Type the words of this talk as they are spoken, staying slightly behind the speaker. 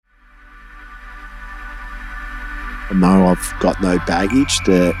know I've got no baggage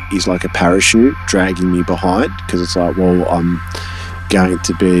that is like a parachute dragging me behind, because it's like, well, I'm going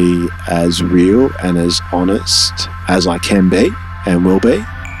to be as real and as honest as I can be and will be.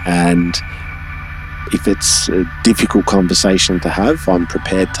 And if it's a difficult conversation to have, I'm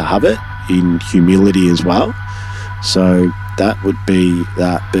prepared to have it in humility as well. So that would be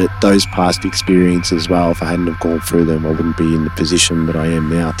that. But those past experiences as well, if I hadn't have gone through them, I wouldn't be in the position that I am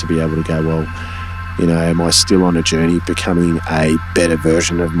now to be able to go, well, you know, am I still on a journey becoming a better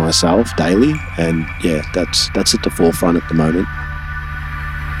version of myself daily? And yeah, that's at the forefront at the moment.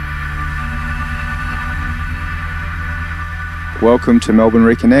 Welcome to Melbourne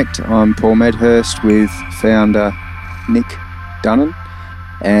Reconnect. I'm Paul Medhurst with founder Nick Dunnan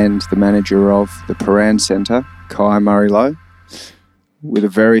and the manager of the Paran Centre, Kai Murray-Lowe, with a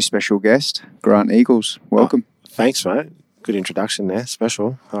very special guest, Grant Eagles. Welcome. Oh, thanks, mate. Good introduction there.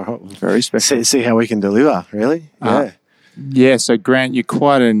 Special. All right. Very special. See how we can deliver, really? Yeah. Yeah, so Grant, you're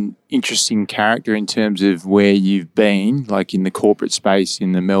quite an interesting character in terms of where you've been, like in the corporate space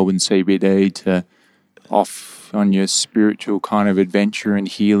in the Melbourne CBD to off on your spiritual kind of adventure and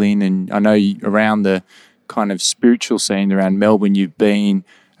healing. And I know around the kind of spiritual scene around Melbourne, you've been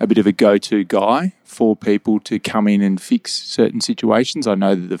a bit of a go-to guy for people to come in and fix certain situations. I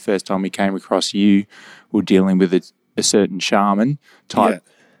know that the first time we came across you, we were dealing with a certain shaman type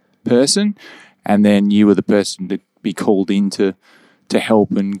person, and then you were the person to be called in to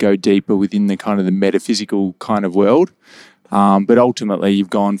help and go deeper within the kind of the metaphysical kind of world. But ultimately, you've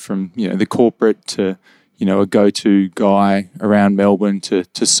gone from, you know, the corporate to, you know, a go-to guy around Melbourne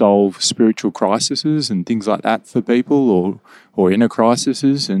to solve spiritual crises and things like that for people, or inner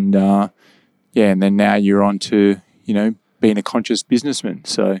crises. And and then now you're on to, you know, being a conscious businessman.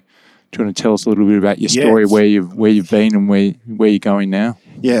 So do you want to tell us a little bit about your story, where you've been and where you're going now?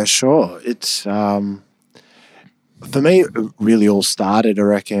 Yeah, sure. It's for me, it really all started,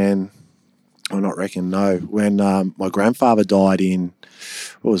 when my grandfather died in,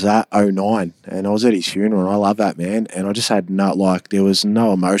 what was that, 2009, and I was at his funeral, and I love that man, and I just had there was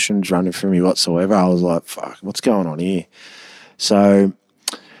no emotions running through me whatsoever. I was like, fuck, what's going on here? So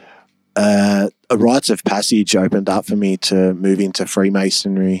a rites of passage opened up for me to move into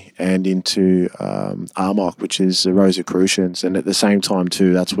Freemasonry and into ARMOC, which is the Rosicrucians, and at the same time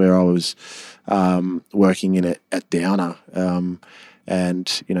too, that's where I was working in it at Downer,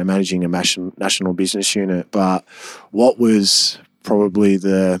 and, you know, managing a national business unit. But what was probably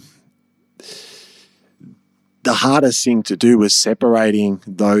the hardest thing to do was separating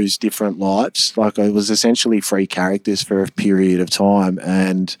those different lives. Like, I was essentially three characters for a period of time,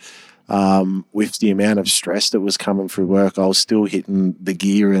 and with the amount of stress that was coming through work, I was still hitting the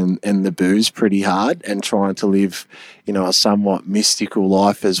gear and the booze pretty hard and trying to live, you know, a somewhat mystical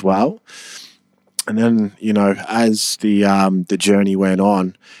life as well. And then, you know, as the journey went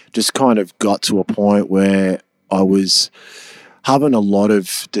on, just kind of got to a point where I was having a lot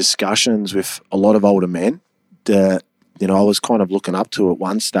of discussions with a lot of older men that, you know, I was kind of looking up to at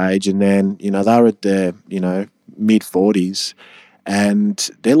one stage. And then, you know, they were at their, you know, mid-40s and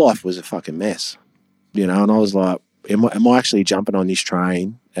their life was a fucking mess, you know. And I was like, am I actually jumping on this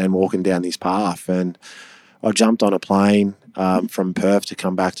train and walking down this path? And I jumped on a plane from Perth to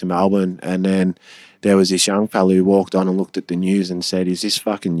come back to Melbourne, and then there was this young fellow who walked on and looked at the news and said, "Is this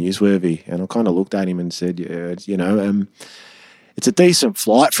fucking newsworthy?" And I kind of looked at him and said, "Yeah, you know, it's a decent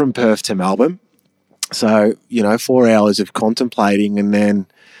flight from Perth to Melbourne." So, you know, 4 hours of contemplating, and then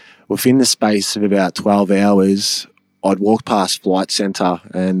within the space of about 12 hours, I'd walked past Flight Centre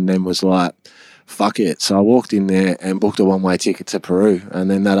and then was like, fuck it. So I walked in there and booked a one-way ticket to Peru, and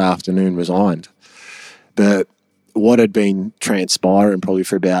then that afternoon resigned. But what had been transpiring probably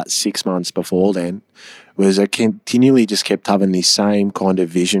for about 6 months before then was I continually just kept having this same kind of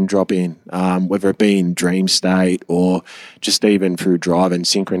vision drop in, whether it be in dream state or just even through driving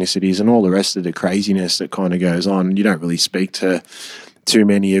synchronicities and all the rest of the craziness that kind of goes on. You don't really speak to too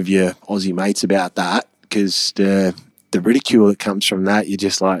many of your Aussie mates about that because the ridicule that comes from that, you're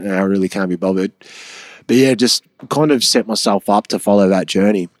just like, no, I really can't be bothered. But yeah, just kind of set myself up to follow that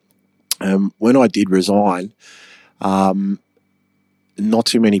journey. When I did resign, not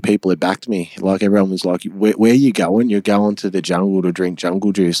too many people had backed me. Like, everyone was like, where are you going? You're going to the jungle to drink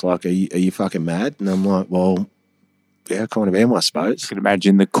jungle juice. Like, are you fucking mad? And I'm like, well, yeah, I kind of am, I suppose. I could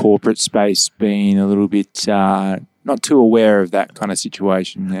imagine the corporate space being a little bit not too aware of that kind of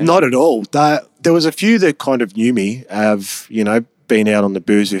situation. Yeah? Not at all. There was a few that kind of knew me, have, you know, been out on the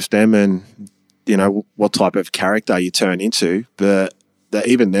booze with them and, you know, what type of character you turn into. But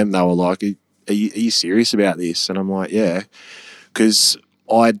even them, they were like, are you serious about this? And I'm like, yeah. Because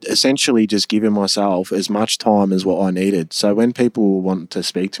I'd essentially just given myself as much time as what I needed. So when people want to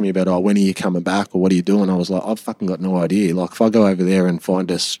speak to me about, when are you coming back or what are you doing? I was like, I've fucking got no idea. Like, if I go over there and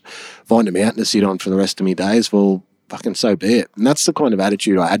find a mountain to sit on for the rest of my days, well, fucking so be it. And that's the kind of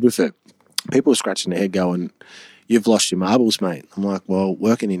attitude I had with it. People were scratching their head going, you've lost your marbles, mate. I'm like, well,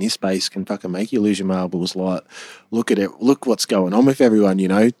 working in this space can fucking make you lose your marbles. Like, look at it. Look what's going on with everyone, you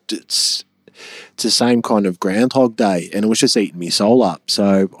know. It's the same kind of Groundhog Day, and it was just eating me soul up.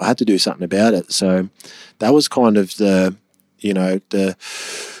 So I had to do something about it. So that was kind of the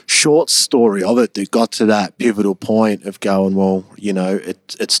short story of it that got to that pivotal point of going, well, you know,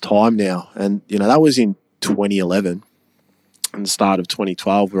 it's time now. And, you know, that was in 2011 and the start of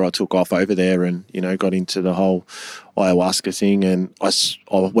 2012 where I took off over there and, you know, got into the whole ayahuasca thing. And I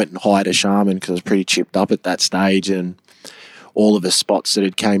went and hired a shaman because I was pretty chipped up at that stage, and all of the spots that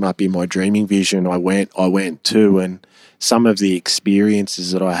had came up in my dreaming vision, I went to, and some of the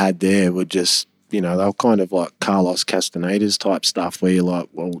experiences that I had there were just, you know, they were kind of like Carlos Castaneda's type stuff where you're like,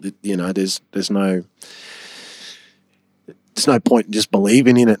 well, you know, there's no point in just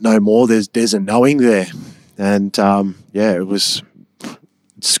believing in it no more. There's a knowing there. And, it was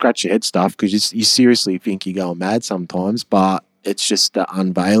scratch your head stuff because you seriously think you're going mad sometimes, but it's just the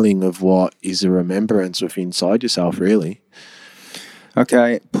unveiling of what is a remembrance of inside yourself, really.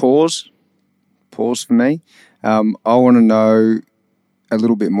 Okay, pause for me. I want to know a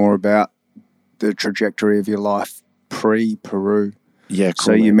little bit more about the trajectory of your life pre-Peru. Yeah, cool.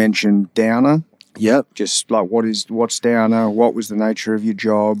 So you mentioned Downer. Yep. Just like what's Downer? What was the nature of your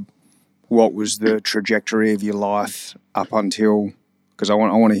job? What was the trajectory of your life up until? Because I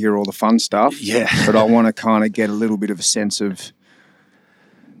want to hear all the fun stuff. Yeah. But I want to kind of get a little bit of a sense of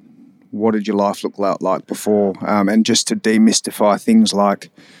what did your life look like before, and just to demystify things like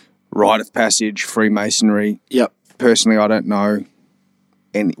rite of passage, Freemasonry. Yep. Personally, I don't know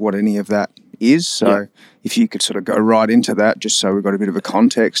what any of that is. So if you could sort of go right into that, just so we've got a bit of a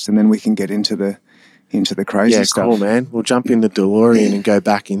context, and then we can get into the crazy stuff. Yeah, cool, man. We'll jump in the DeLorean and go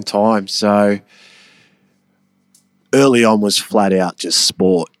back in time. So early on was flat out just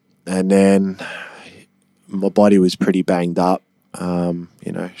sport, and then my body was pretty banged up.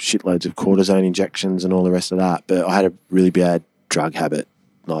 You know, shitloads of cortisone injections and all the rest of that. But I had a really bad drug habit.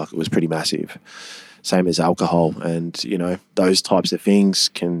 Like, it was pretty massive. Same as alcohol. And, you know, those types of things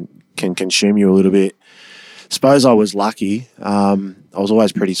can consume you a little bit. Suppose I was lucky. I was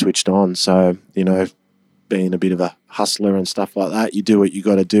always pretty switched on. So, you know, being a bit of a hustler and stuff like that, you do what you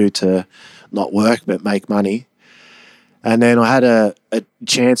got to do to not work but make money. And then I had a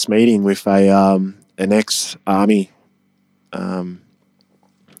chance meeting with an ex-army.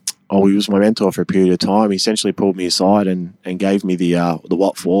 He was my mentor for a period of time. He essentially pulled me aside and gave me the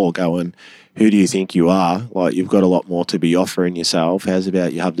what for, going, who do you think you are? Like, you've got a lot more to be offering yourself. How's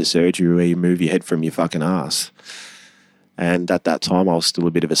about you have the surgery where you move your head from your fucking ass? And at that time, I was still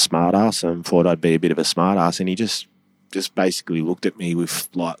a bit of a smart ass and thought I'd be a bit of a smart ass. And he just basically looked at me with,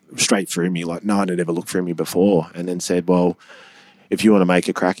 like, straight through me, like no one had ever looked through me before, and then said, well, if you want to make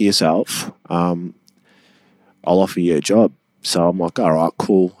a crack of yourself, I'll offer you a job. So I'm like, all right,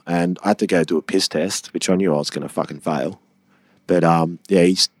 cool. And I had to go do a piss test, which I knew I was going to fucking fail. But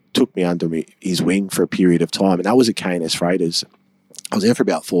he took me under his wing for a period of time. And that was at K&S Freighters. I was there for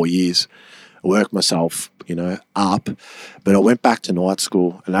about 4 years. I worked myself, you know, up. But I went back to night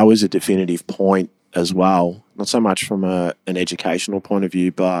school, and that was a definitive point as well. Not so much from an educational point of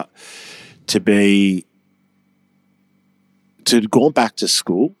view, but to go back to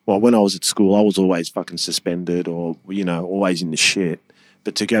school. Well, when I was at school, I was always fucking suspended or, you know, always in the shit.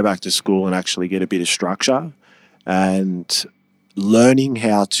 But to go back to school and actually get a bit of structure and learning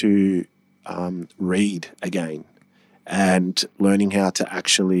how to read again and learning how to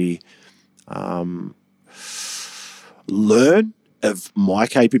actually learn of my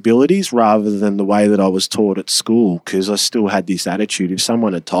capabilities rather than the way that I was taught at school, because I still had this attitude. If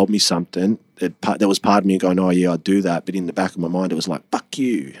someone had told me something, there was part of me going, oh yeah, I'd do that. But in the back of my mind, it was like, fuck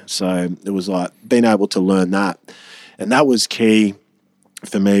you. So it was like being able to learn that. And that was key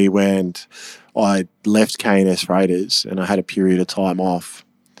for me when I left K&S Freighters and I had a period of time off.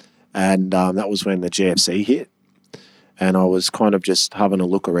 And that was when the GFC hit. And I was kind of just having a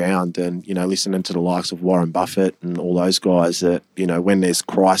look around and, you know, listening to the likes of Warren Buffett and all those guys that, you know, when there's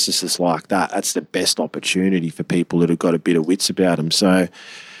crises like that, that's the best opportunity for people that have got a bit of wits about them. So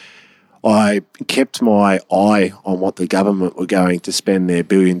I kept my eye on what the government were going to spend their $1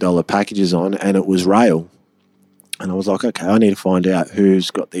 billion packages on, and it was rail. And I was like, okay, I need to find out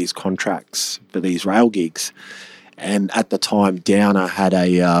who's got these contracts for these rail gigs. And at the time, Downer had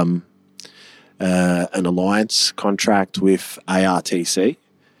an alliance contract with ARTC,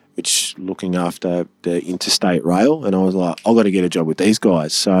 which looking after the interstate rail. And I was like, I've got to get a job with these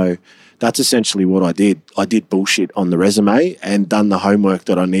guys. So that's essentially what I did. I did bullshit on the resume and done the homework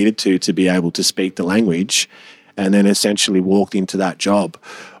that I needed to be able to speak the language, and then essentially walked into that job.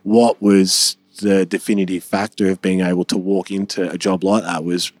 What was the definitive factor of being able to walk into a job like that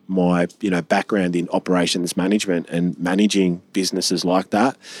was my, background in operations management and managing businesses like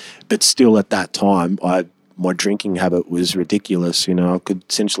that. But still at that time, my drinking habit was ridiculous. I could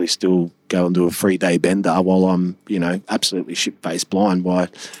essentially still go and do a 3-day bender while I'm, absolutely shit-faced blind by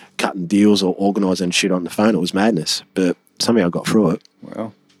cutting deals or organising shit on the phone. It was madness, but somehow I got through it.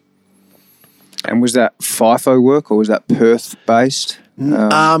 Wow. And was that FIFO work or was that Perth-based?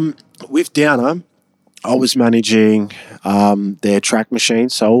 With Downer, I was managing their track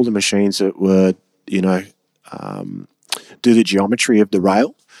machines, so all the machines that were, do the geometry of the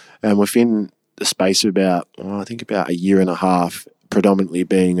rail. And within the space of about a year and a half, predominantly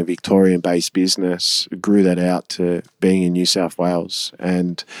being a Victorian-based business, grew that out to being in New South Wales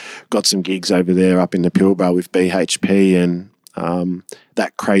and got some gigs over there up in the Pilbara with BHP and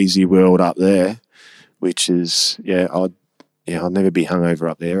that crazy world up there, which is, I'll never be hungover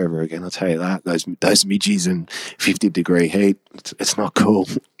up there ever again. I'll tell you that. Those midgies and 50-degree heat, it's not cool.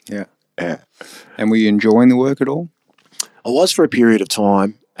 Yeah. And were you enjoying the work at all? I was for a period of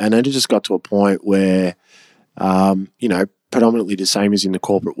time, and then it just got to a point where, predominantly the same as in the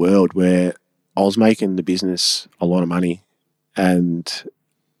corporate world, where I was making the business a lot of money and,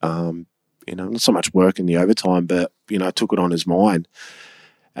 not so much work in the overtime, but, I took it on as mine.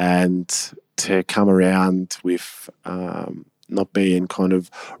 And to come around with not being kind of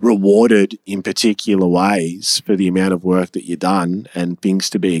rewarded in particular ways for the amount of work that you've done and things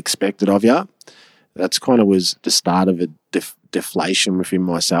to be expected of you, that's kind of was the start of a deflation within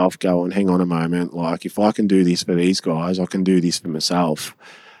myself, going, hang on a moment, like if I can do this for these guys, I can do this for myself.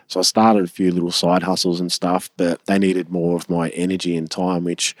 So I started a few little side hustles and stuff, but they needed more of my energy and time,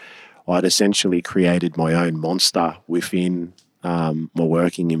 which I'd essentially created my own monster within my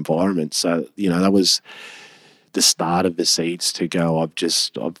working environment. So, that was the start of the seeds to go,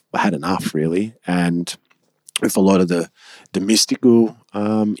 I've had enough, really. And with a lot of the mystical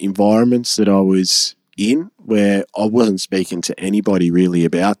environments that I was in, where I wasn't speaking to anybody really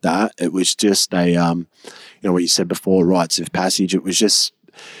about that, it was just a, what you said before, rites of passage. It was just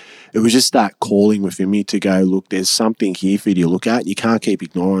that calling within me to go, look, there's something here for you to look at. You can't keep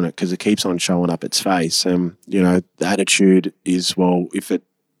ignoring it because it keeps on showing up its face. And, the attitude is, well, if you're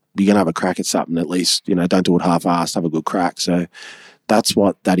going to have a crack at something, at least, don't do it half-assed, have a good crack. So that's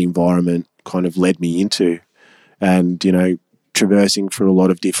what that environment kind of led me into. And, traversing through a lot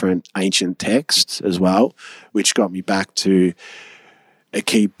of different ancient texts as well, which got me back to a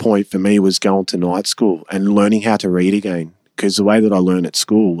key point for me was going to night school and learning how to read again. Because the way that I learned at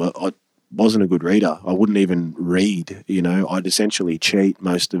school, I wasn't a good reader. I wouldn't even read, I'd essentially cheat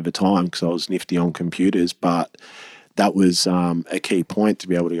most of the time because I was nifty on computers. But that was a key point to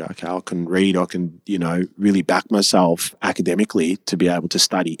be able to go, okay, I can read, I can, really back myself academically to be able to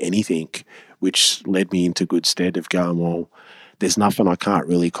study anything, which led me into good stead of going, well, there's nothing I can't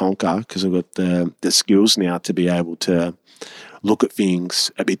really conquer because I've got the skills now to be able to look at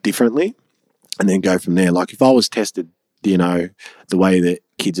things a bit differently and then go from there. Like if I was tested, the way that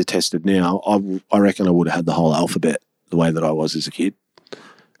kids are tested now, I reckon I would have had the whole alphabet the way that I was as a kid.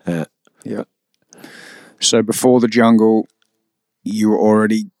 Yeah. So before the jungle, you were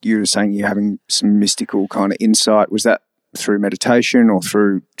saying you're having some mystical kind of insight. Was that through meditation or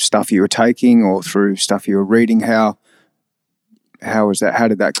through stuff you were taking or through stuff you were reading? How was that? How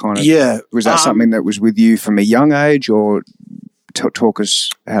did that kind of... Yeah. Was that something that was with you from a young age, or talk us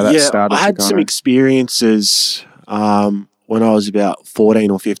how that started? I had some experiences when I was about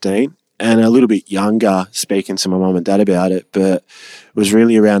 14 or 15 and a little bit younger, speaking to my mum and dad about it, but it was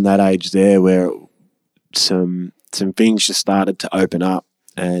really around that age there where some things just started to open up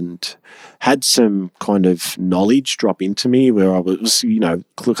and had some kind of knowledge drop into me where I was,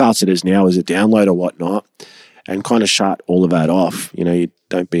 class it as now as a download or whatnot, and kind of shut all of that off. You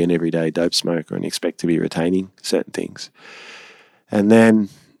don't be an everyday dope smoker and expect to be retaining certain things. And then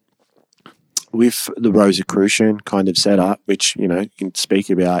with the Rosicrucian kind of setup, which, you can speak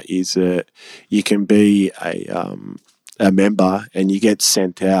about, is that you can be a member and you get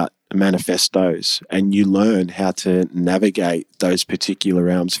sent out manifestos and you learn how to navigate those particular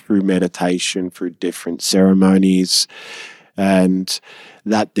realms through meditation, through different ceremonies. And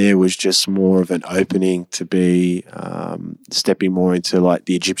that there was just more of an opening to be stepping more into like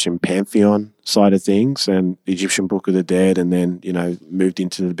the Egyptian pantheon side of things and the Egyptian Book of the Dead, and then, you know, moved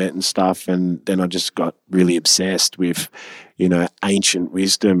into the Tibetan stuff. And then I just got really obsessed with, you know, ancient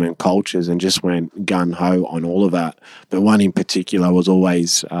wisdom and cultures and just went gung-ho on all of that. But one in particular was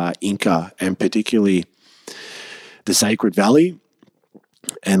always Inca, and particularly the Sacred Valley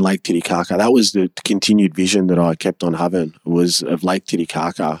and Lake Titicaca. That was the continued vision that I kept on having, was of Lake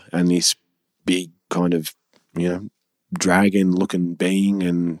Titicaca and this big kind of, you know, dragon-looking being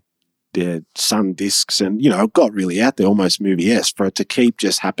and the sun discs, and, you know, it got really out there, almost movie-esque. For it to keep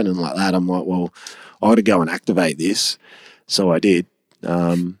just happening like that, I'm like, well, I got to go and activate this. So I did.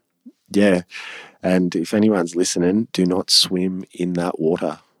 Yeah. And if anyone's listening, do not swim in that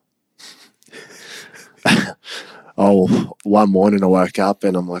water. One morning I woke up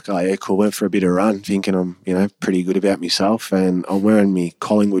and I'm like, oh yeah, cool, went for a bit of run, thinking I'm, you know, pretty good about myself, and I'm wearing me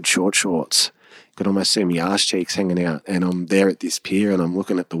Collingwood short shorts. Could almost see my arse cheeks hanging out, and I'm there at this pier and I'm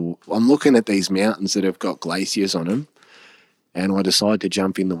looking at these mountains that have got glaciers on them, and I decided to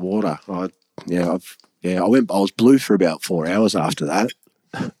jump in the water. I was blue for about 4 hours after that.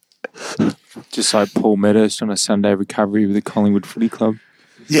 Just like Paul Medhurst on a Sunday recovery with the Collingwood Footy Club.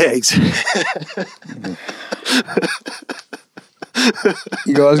 Yeah, exactly.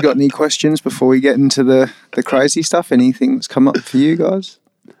 You guys got any questions before we get into the crazy stuff? Anything that's come up for you guys?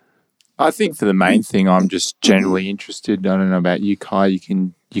 I think for the main thing, I'm just generally interested. I don't know about you, Kai. You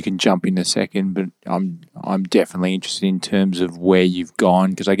can jump in a second, but I'm definitely interested in terms of where you've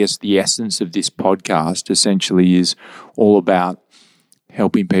gone, because I guess the essence of this podcast essentially is all about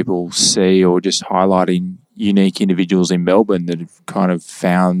helping people see, or just highlighting unique individuals in Melbourne that have kind of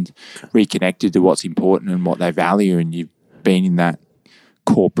found, reconnected to what's important and what they value, and you've been in that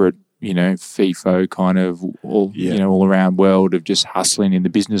corporate, you know, FIFO kind of all around world of just hustling in the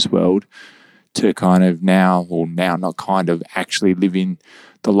business world, to kind of now not kind of actually living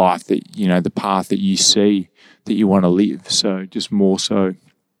the life that, you know, the path that you see that you want to live. So just more so,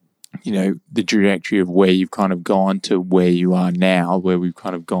 you know, the trajectory of where you've kind of gone to where you are now, where we've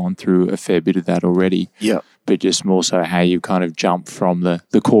kind of gone through a fair bit of that already. Yeah. But just more so how you kind of jumped from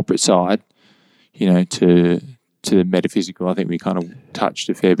the corporate side, you know, to the metaphysical. I think we kind of touched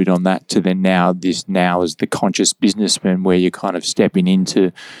a fair bit on that, to then now as the conscious businessman, where you're kind of stepping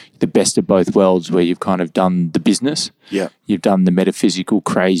into the best of both worlds, where you've kind of done the business. Yeah. You've done the metaphysical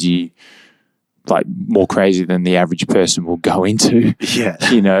crazy, like more crazy than the average person will go into. Yeah.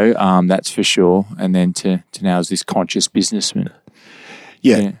 You know, that's for sure. And then to now as this conscious businessman.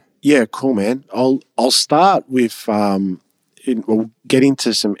 Yeah. Yeah, cool, man. I'll start with we'll get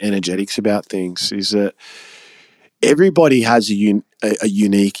into some energetics about things. Is that everybody has a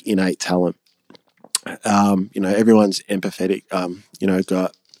unique innate talent. You know, everyone's empathetic. You know,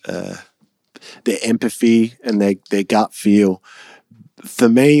 got their empathy and their gut feel. For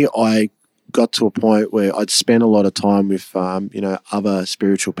me, I got to a point where I'd spent a lot of time with you know, other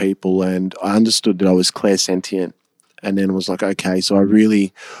spiritual people, and I understood that I was clairsentient. And then it was like, okay, so I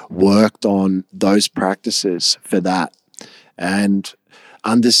really worked on those practices for that, and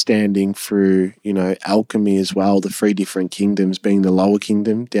understanding through, you know, alchemy as well, the 3 different kingdoms, being the lower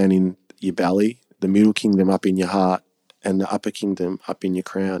kingdom down in your belly, the middle kingdom up in your heart, and the upper kingdom up in your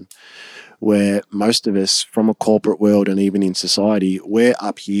crown, where most of us from a corporate world and even in society, we're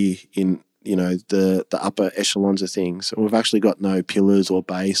up here in, you know, the upper echelons of things. We've actually got no pillars or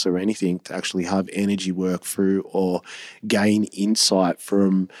base or anything to actually have energy work through or gain insight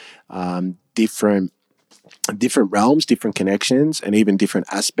from different realms, different connections, and even different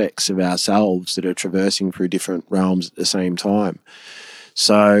aspects of ourselves that are traversing through different realms at the same time.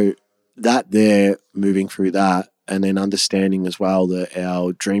 So that there, moving through that, and then understanding as well that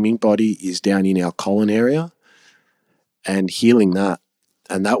our dreaming body is down in our colon area, and healing that.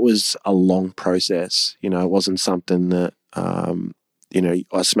 And that was a long process. You know, it wasn't something that, you know,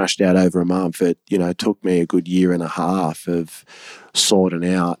 I smashed out over a month. It, you know, took me a good 1.5 years of sorting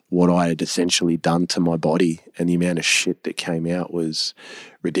out what I had essentially done to my body, and the amount of shit that came out was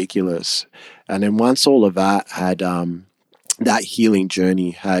ridiculous. And then once all of that had, that healing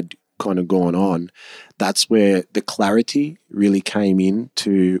journey had kind of gone on, that's where the clarity really came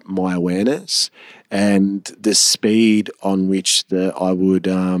into my awareness, and the speed on which I would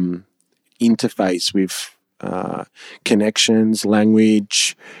interface with connections,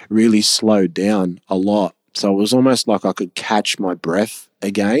 language, really slowed down a lot. So it was almost like I could catch my breath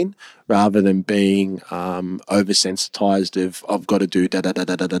again, rather than being oversensitized of I've got to do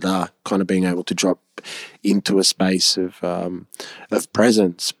da-da-da-da-da-da, kind of being able to drop into a space of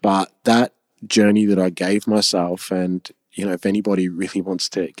presence. But that journey that I gave myself, and if anybody really wants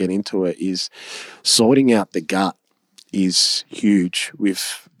to get into it, is sorting out the gut is huge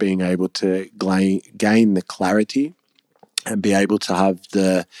with being able to gain the clarity and be able to have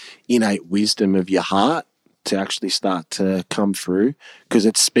the innate wisdom of your heart to actually start to come through, because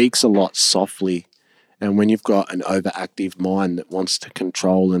it speaks a lot softly. And when you've got an overactive mind that wants to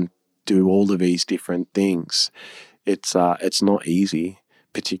control and do all of these different things, it's not easy.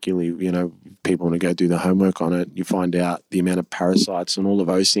 Particularly, people want to go do the homework on it. You find out the amount of parasites and all of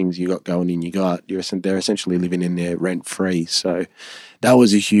those things you got going in your gut. They're essentially living in there rent free. So that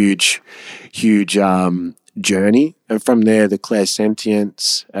was a huge journey. And from there, the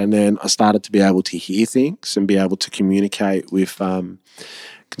clairsentience, and then I started to be able to hear things and be able to communicate with,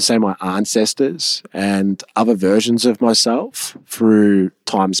 my ancestors and other versions of myself through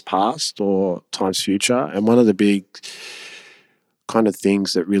times past or times future. And one of the big kind of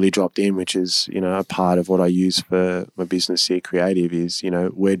things that really dropped in, which is, a part of what I use for my business here, Creative, is,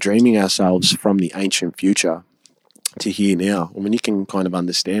 we're dreaming ourselves from the ancient future to here now. And when you can kind of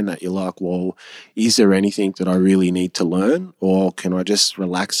understand that, you're like, well, is there anything that I really need to learn, or can I just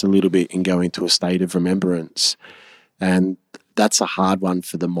relax a little bit and go into a state of remembrance? And that's a hard one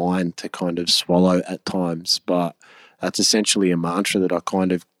for the mind to kind of swallow at times, but that's essentially a mantra that I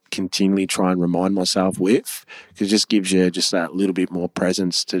kind of continually try and remind myself with, because it just gives you just that little bit more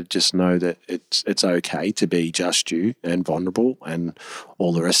presence to just know that it's okay to be just you and vulnerable and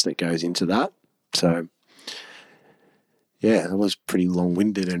all the rest that goes into that. So yeah, that was pretty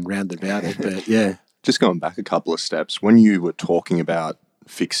long-winded and roundabout, but yeah. Just going back a couple of steps, when you were talking about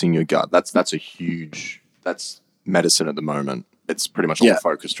fixing your gut, that's medicine at the moment. It's pretty much all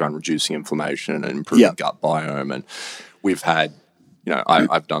focused around reducing inflammation and improving gut biome. And we've had,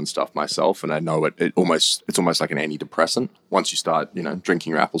 I've done stuff myself, and I know it's almost like an antidepressant. Once you start,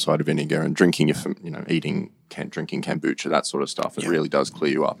 drinking your apple cider vinegar and drinking drinking kombucha, that sort of stuff, it really does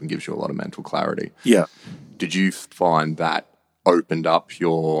clear you up and gives you a lot of mental clarity. Yeah. Did you find that opened up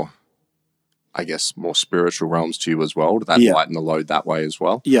your, I guess, more spiritual realms to you as well? Did that lighten the load that way as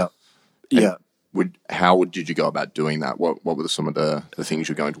well? Yeah. And how did you go about doing that? What were some of the things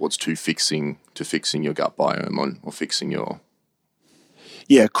you're going towards to fixing your gut biome or fixing your...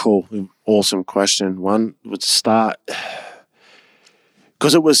 Yeah, cool. Awesome question. One would start,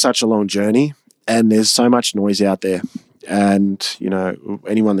 because it was such a long journey and there's so much noise out there. And,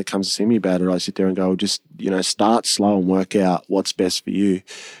 anyone that comes to see me about it, I sit there and go, just, start slow and work out what's best for you.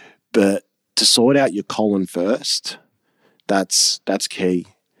 But to sort out your colon first, that's key.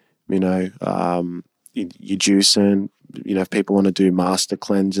 Your juicing, if people want to do master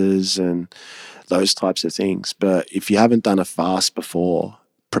cleanses and those types of things. But if you haven't done a fast before,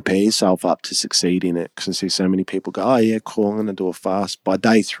 prepare yourself up to succeed in it, because I see so many people go, oh yeah, cool, I'm going to do a fast. By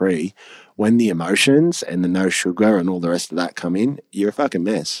day 3, when the emotions and the no sugar and all the rest of that come in, you're a fucking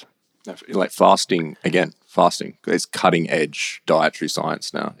mess. Like fasting, it's cutting edge dietary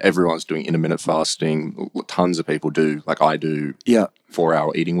science now. Everyone's doing intermittent fasting. Tons of people do, like I do,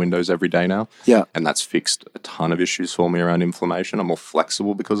 4-hour eating windows every day now. Yeah. And that's fixed a ton of issues for me around inflammation. I'm more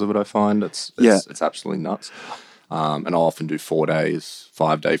flexible because of it, I find. It's absolutely nuts. And I'll often do 4 days,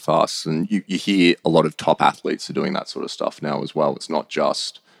 5-day fasts. And you hear a lot of top athletes are doing that sort of stuff now as well. It's not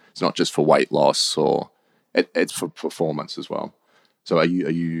just for weight loss, or it's for performance as well. So do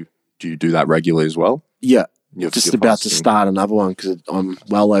you do that regularly as well? Yeah. You're about to start another one because I'm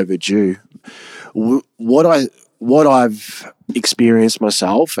well overdue. What I've experienced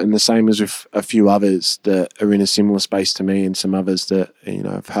myself, and the same as with a few others that are in a similar space to me, and some others that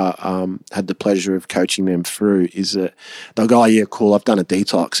I've had the pleasure of coaching them through, is that they'll go, "Oh yeah, cool, I've done a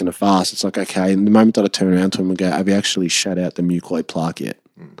detox and a fast." It's like, okay, and the moment that I turn around to them and go, "Have you actually shut out the mucoid plaque yet?"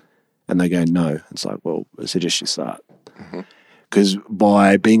 And they go, "No." It's like, well, I suggest you start. Because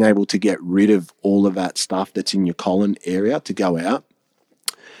by being able to get rid of all of that stuff that's in your colon area to go out,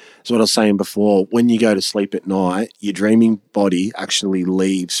 so what I was saying before, when you go to sleep at night, your dreaming body actually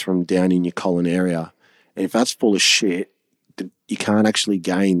leaves from down in your colon area. And if that's full of shit, you can't actually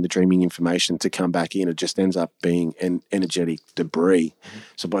gain the dreaming information to come back in. It just ends up being an energetic debris.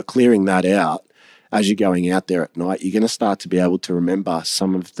 So by clearing that out, as you're going out there at night, you're going to start to be able to remember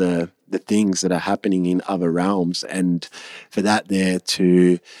some of the things that are happening in other realms, and for that there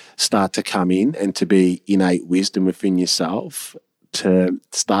to start to come in and to be innate wisdom within yourself to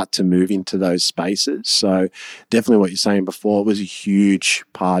start to move into those spaces. So definitely what you're saying before was a huge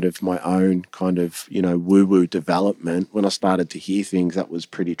part of my own kind of, woo-woo development. When I started to hear things, that was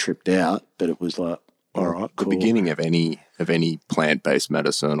pretty tripped out, but it was like, all right, cool. The beginning of any plant-based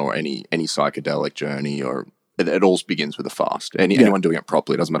medicine or any psychedelic journey or it all begins with a fast. Anyone doing it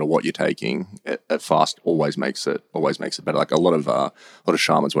properly, it doesn't matter what you're taking. A fast always makes it better. Like a lot of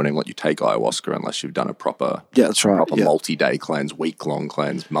shamans won't even let you take ayahuasca unless you've done a proper multi-day cleanse, week-long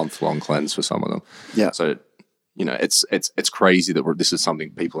cleanse, month-long cleanse for some of them. Yeah. So it's crazy that this is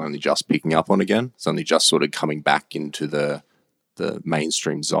something people are only just picking up on again. It's only just sort of coming back into the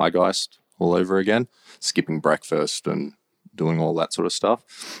mainstream zeitgeist all over again, skipping breakfast and doing all that sort of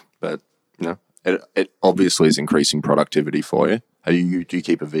stuff. But it obviously is increasing productivity for you. Do you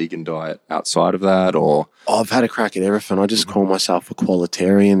keep a vegan diet outside of that, or? I've had a crack at everything. I just call myself a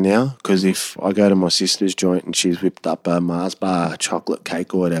qualitarian now, because if I go to my sister's joint and she's whipped up a Mars bar, chocolate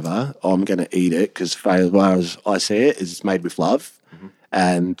cake or whatever, I'm going to eat it, because as far as I see it, it's made with love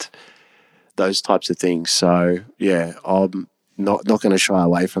and those types of things. So, yeah, I'm not going to shy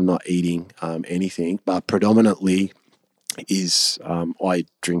away from not eating anything, but predominantly is I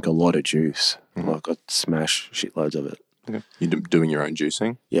drink a lot of juice. Like I smash shitloads of it. Okay. You're doing your own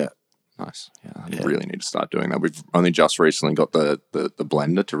juicing? Yeah. Nice. Yeah, I really need to start doing that. We've only just recently got the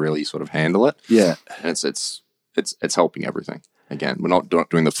blender to really sort of handle it. Yeah. And it's helping everything. Again, we're not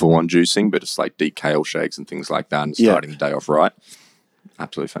doing the full-on juicing, but it's like deep kale shakes and things like that, and starting the day off right.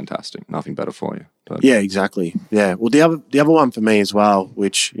 Absolutely fantastic. Nothing better for you. But. Yeah, exactly. Yeah. Well, the other one for me as well,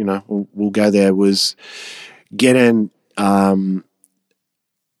 which, we'll go there, was getting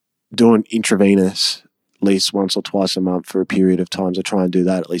doing intravenous at least once or twice a month for a period of times. I try and do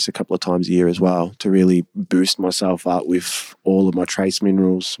that at least a couple of times a year as well, to really boost myself up with all of my trace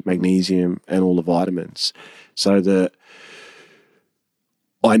minerals, magnesium, and all the vitamins, so that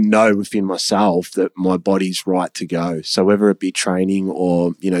I know within myself that my body's right to go. So whether it be training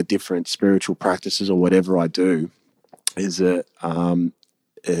or, different spiritual practices or whatever I do, is that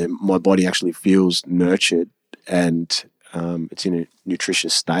my body actually feels nurtured and it's in a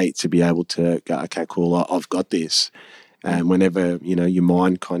nutritious state to be able to go, okay, cool, I've got this. And whenever, your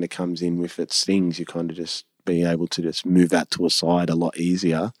mind kind of comes in with its things, you kind of just be able to just move that to a side a lot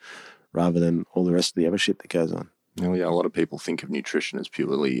easier, rather than all the rest of the other shit that goes on. Oh, yeah, a lot of people think of nutrition as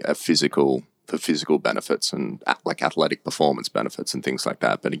purely for physical benefits and like athletic performance benefits and things like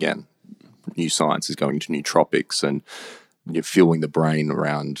that. But again, new science is going to nootropics, and you're fueling the brain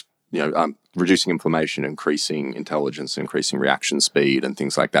around reducing inflammation, increasing intelligence, increasing reaction speed, and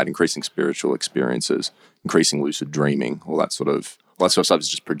things like that, increasing spiritual experiences, increasing lucid dreaming, all that sort of stuff is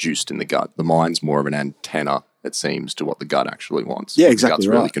just produced in the gut. The mind's more of an antenna, it seems, to what the gut actually wants. Yeah, exactly.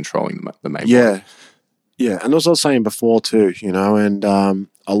 The gut's really controlling the main one. Yeah. And as I was saying before too, and a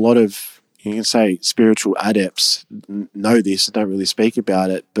lot of, you can say, spiritual adepts know this, don't really speak about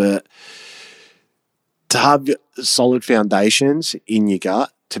it, but to have solid foundations in your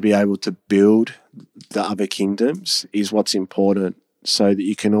gut to be able to build the other kingdoms is what's important, so that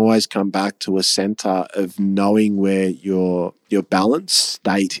you can always come back to a center of knowing where your balance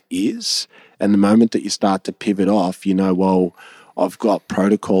state is. And the moment that you start to pivot off, well, I've got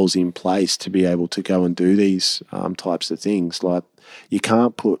protocols in place to be able to go and do these types of things. Like, you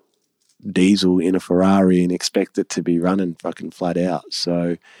can't put diesel in a Ferrari and expect it to be running fucking flat out.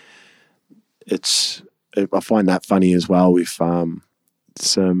 So I find that funny as well with I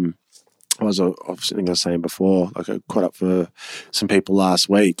was saying before, like I caught up for some people last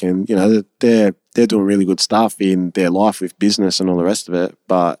week, and they're doing really good stuff in their life with business and all the rest of it,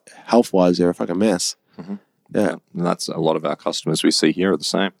 but health wise they're a fucking mess. Yeah, and that's a lot of our customers we see here are the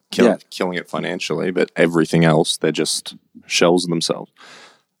same, killing it financially, but everything else, they're just shells of themselves.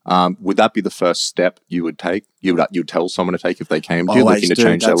 Would that be the first step you would take? You'd tell someone to take if they came to you looking to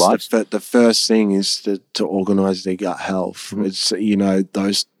change their life? The first thing is to organise their gut health. It's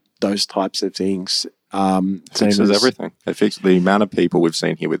those types of things. It fixes everything. It fixes the amount of people we've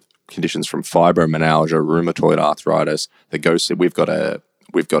seen here with conditions from fibromyalgia, rheumatoid arthritis. They go see. We've got a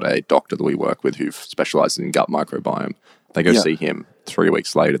doctor that we work with who specialises in gut microbiome. They go see him. 3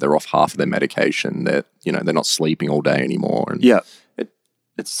 weeks later, they're off half of their medication. They're not sleeping all day anymore. And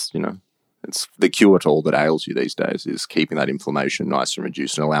it's the cure to all that ails you these days is keeping that inflammation nice and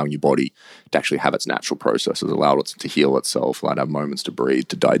reduced and allowing your body to actually have its natural processes, allow it to heal itself, allow it to have moments to breathe,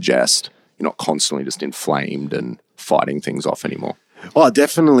 to digest. You're not constantly just inflamed and fighting things off anymore. Oh,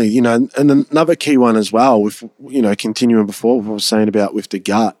 definitely. And another key one as well with, continuing before what I was saying about with the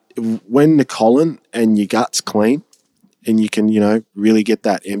gut, when the colon and your gut's clean and you can, really get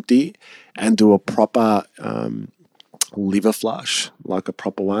that empty and do a proper liver flush, like a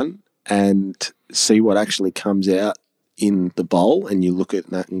proper one, and see what actually comes out in the bowl, and you look at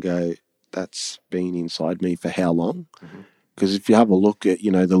that and go, that's been inside me for how long? Because if you have a look at,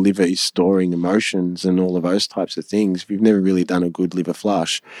 the liver is storing emotions and all of those types of things. If you've never really done a good liver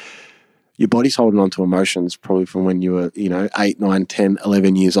flush, your body's holding on to emotions probably from when you were, 8, 9, 10,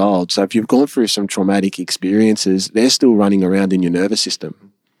 11 years old. So if you've gone through some traumatic experiences, they're still running around in your nervous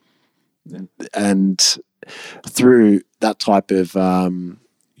system. And through that type of,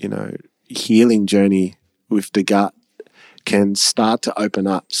 healing journey with the gut can start to open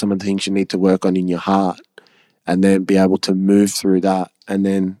up some of the things you need to work on in your heart, and then be able to move through that, and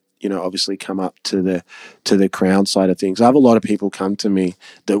then obviously come up to the crown side of things. I have a lot of people come to me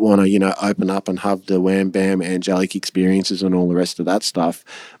that want to, open up and have the wham bam angelic experiences and all the rest of that stuff.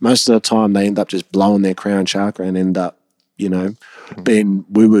 Most of the time they end up just blowing their crown chakra and end up, being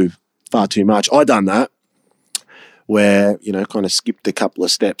woo-woo far too much. I done that where, kind of skipped a couple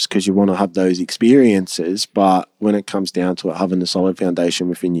of steps because you want to have those experiences. But when it comes down to it, having a solid foundation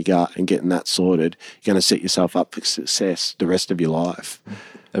within your gut and getting that sorted, you're going to set yourself up for success the rest of your life.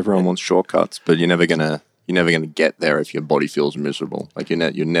 Everyone wants shortcuts, but you're never gonna get there if your body feels miserable. Like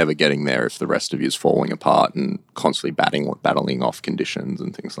you're never getting there if the rest of you is falling apart and constantly battling off conditions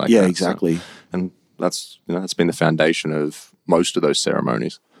and things like that. Yeah, exactly. So, and that's been the foundation of most of those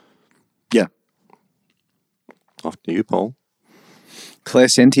ceremonies. Yeah. Off to you, Paul.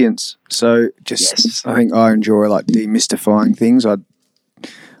 Clairsentience. So Yes. I think I enjoy like demystifying things. I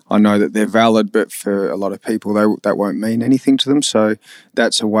know that they're valid, but for a lot of people, that won't mean anything to them. So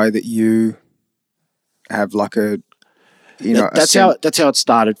that's a way that you have like that's how it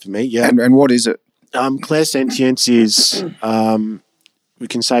started for me. Yeah. And what is it? Clairsentience is, we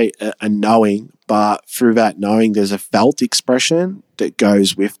can say a knowing, but through that knowing, there's a felt expression that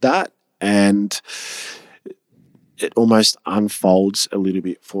goes with that, and it almost unfolds a little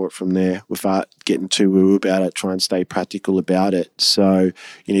bit for it from there without getting too woo about it. Try and stay practical about it. So,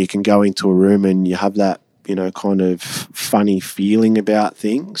 you can go into a room and you have that, kind of funny feeling about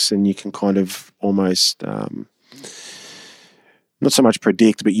things, and you can kind of almost, not so much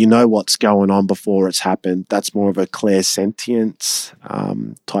predict, but what's going on before it's happened. That's more of a clairsentience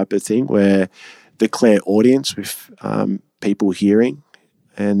type of thing, where the clairaudience with people hearing,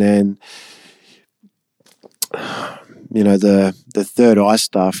 and then the third eye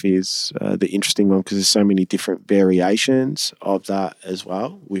stuff is the interesting one, because there's so many different variations of that as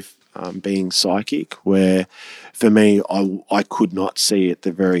well, with being psychic, where for me I could not see at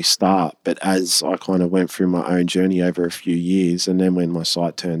the very start, but as I kind of went through my own journey over a few years, and then when my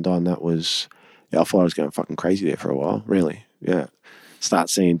sight turned on, I thought I was going fucking crazy there for a while, really. Yeah. Start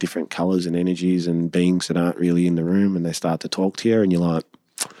seeing different colours and energies and beings that aren't really in the room, and they start to talk to you, and you're like,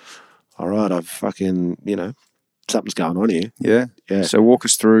 all right, I've fucking, something's going on here. Yeah. Yeah. So walk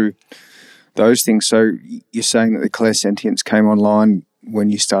us through those things. So you're saying that the clairsentience came online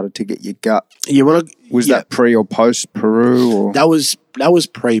when you started to get your gut. Was that pre or post Peru? Or? That was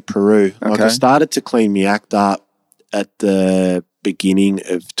pre-Peru. Okay. Like I started to clean my act up at the beginning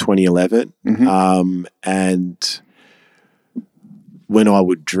of 2011. Mm-hmm. And when I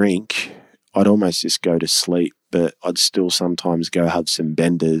would drink, I'd almost just go to sleep, but I'd still sometimes go have some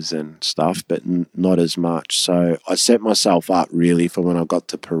benders and stuff, but not as much. So I set myself up really for when I got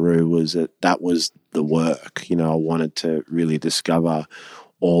to Peru, that was the work. I wanted to really discover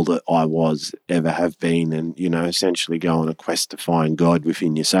all that I was, ever have been, and, essentially go on a quest to find God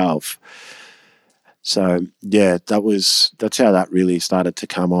within yourself. So, yeah, that's how that really started to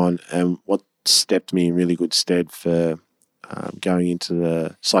come on, and what stepped me in really good stead for going into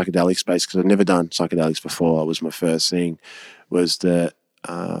the psychedelic space, because I'd never done psychedelics before. It was my first thing, was that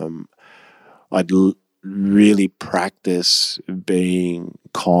I'd really practice being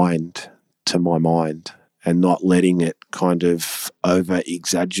kind to my mind and not letting it kind of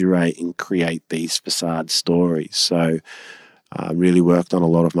over-exaggerate and create these facade stories. So I really worked on a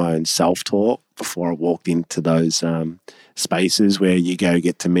lot of my own self-talk before I walked into those spaces where you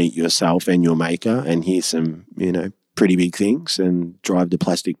get to meet yourself and your maker and hear some, pretty big things, and drive the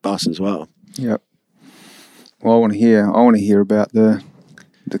plastic bus as well. Yep. Well, I want to hear about the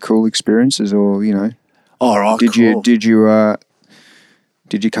cool experiences, or All right. Cool. Did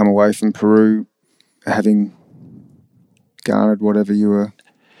you come away from Peru having garnered whatever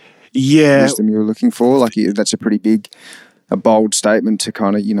wisdom you were looking for? Like that's a pretty big, a bold statement to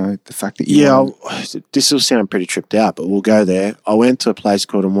kind of the fact that you this will sound pretty tripped out, but we'll go there. I went to a place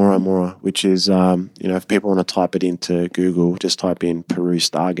called Amora Mora, which is if people want to type it into Google, just type in Peru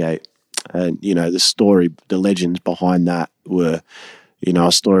Stargate, and the story, the legends behind that were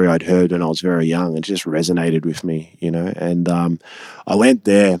a story I'd heard when I was very young. It just resonated with me, and I went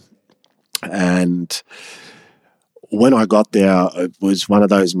there, and when I got there, it was one of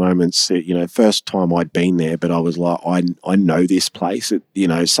those moments that, first time I'd been there, but I was like, I know this place.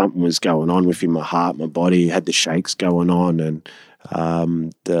 Something was going on within my heart, my body, had the shakes going on, and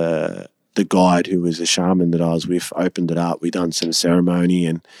the guide who was a shaman that I was with opened it up. We done some ceremony,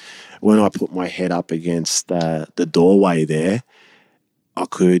 and when I put my head up against the doorway there, I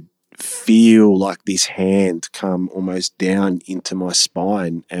could feel like this hand come almost down into my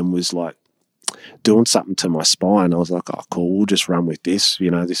spine and was like doing something to my spine. I was like, oh, cool, we'll just run with this.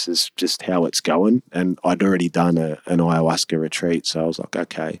 This is just how it's going. And I'd already done an ayahuasca retreat, so I was like,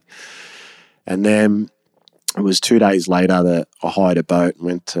 okay. And then it was 2 days later that I hired a boat and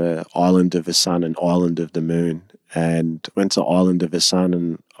went to Island of the Sun and Island of the Moon, and went to Island of the Sun,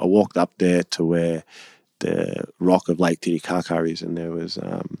 and I walked up there to where the rock of Lake Titicaca is, and there was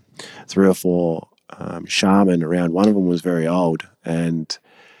 3 or 4 shaman around. One of them was very old, and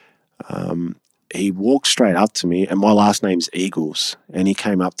he walked straight up to me, and my last name's Eagles, and he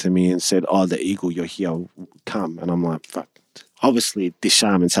came up to me and said, oh, the eagle, you're here, come. And I'm like, fuck. Obviously, this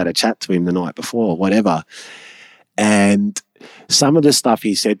shaman's had a chat to him the night before, whatever. And some of the stuff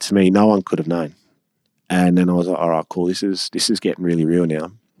he said to me, no one could have known. And then I was like, all right, cool, this is getting really real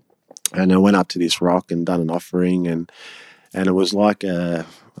now. And I went up to this rock and done an offering, and it was like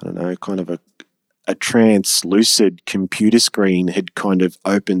kind of a translucid computer screen had kind of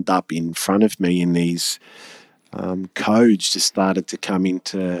opened up in front of me, and these codes just started to come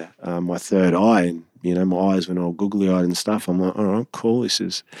into my third eye, and my eyes went all googly-eyed and stuff. I'm like, all right, cool, this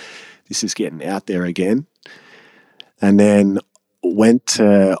is getting out there again. And then went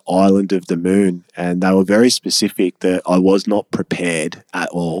to Island of the Moon, and they were very specific that I was not prepared at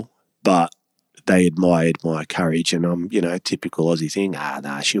all, but they admired my courage. And I'm, typical Aussie thing,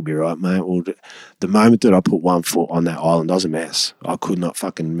 she'll be right, mate. Well, the moment that I put one foot on that island, I was a mess. I could not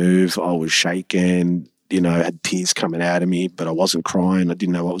fucking move. I was shaking, had tears coming out of me, but I wasn't crying. I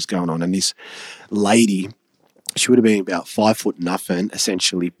didn't know what was going on. And this lady, she would have been about 5 foot nothing,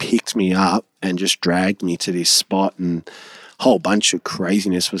 essentially picked me up and just dragged me to this spot, and a whole bunch of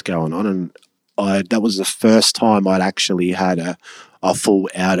craziness was going on. And that was the first time I'd actually had a full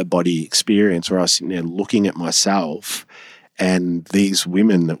out-of-body experience where I was sitting there looking at myself, and these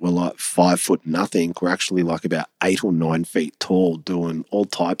women that were like 5 foot nothing were actually like about 8 or 9 feet tall, doing all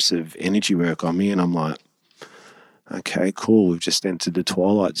types of energy work on me. And I'm like, okay, cool, we've just entered the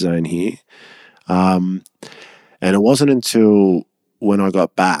twilight zone here. And it wasn't until when I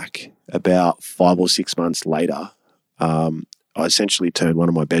got back about 5 or 6 months later, I essentially turned one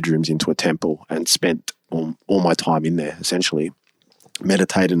of my bedrooms into a temple and spent all my time in there, essentially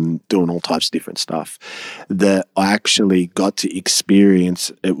meditating and doing all types of different stuff, that I actually got to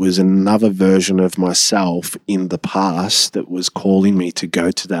experience. It was another version of myself in the past that was calling me to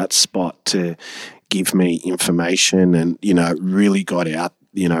go to that spot to give me information, and really got out,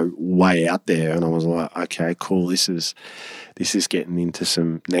 way out there. And I was like, okay, cool, this is getting into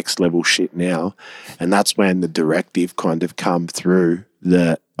some next level shit now. And that's when the directive kind of come through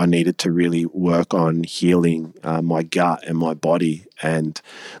that I needed to really work on healing my gut and my body, and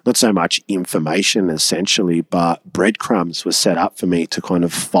not so much information essentially, but breadcrumbs were set up for me to kind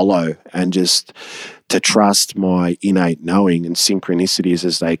of follow, and just to trust my innate knowing and synchronicities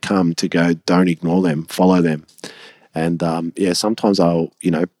as they come, to go, don't ignore them, follow them. And sometimes I'll,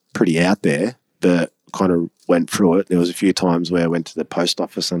 pretty out there, but kind of went through it. There was a few times where I went to the post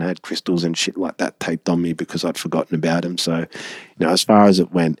office and had crystals and shit like that taped on me because I'd forgotten about them. So, as far as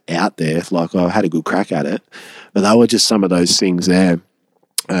it went out there, like, I had a good crack at it. But they were just some of those things there,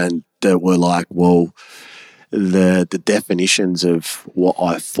 and that were like, well, the definitions of what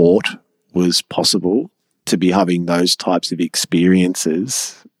I thought was possible, to be having those types of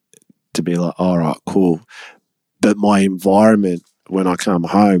experiences, to be like, all right, cool. But my environment when I come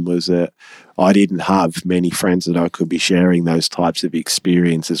home was that I didn't have many friends that I could be sharing those types of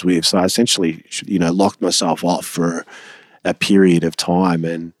experiences with. So I essentially, locked myself off for a period of time.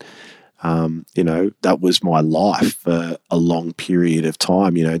 And, that was my life for a long period of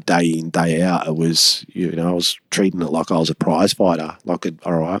time, day in, day out. It was, I was treating it like I was a prize fighter,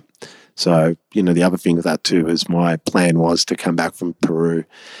 all right. So, the other thing with that too is my plan was to come back from Peru,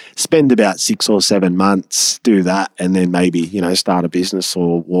 spend about 6 or 7 months, do that, and then maybe, start a business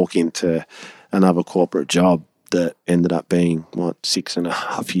or walk into another corporate job. That ended up being,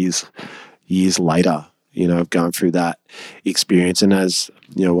 6.5 years later, going through that experience. And as,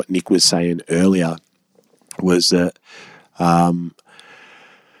 what Nick was saying earlier was that I'd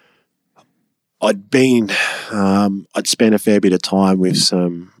spent a fair bit of time with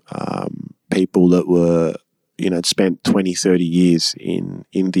some people that were, spent 20, 30 years in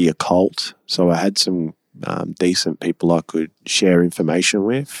the occult. So I had some decent people I could share information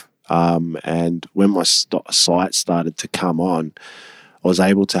with. And when my site started to come on, I was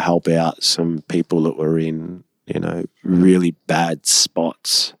able to help out some people that were in, really bad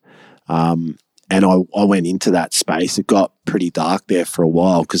spots. And I went into that space. It got pretty dark there for a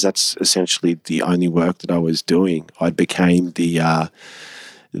while because that's essentially the only work that I was doing. I became the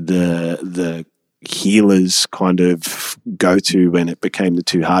healer's kind of go-to when it became the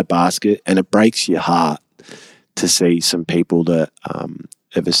too hard basket, and it breaks your heart to see some people that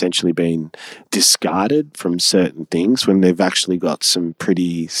have essentially been discarded from certain things when they've actually got some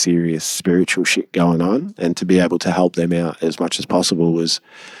pretty serious spiritual shit going on, and to be able to help them out as much as possible was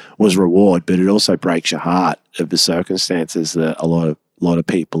reward. But it also breaks your heart of the circumstances that a lot of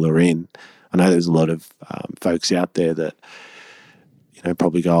people are in. I know there's a lot of folks out there that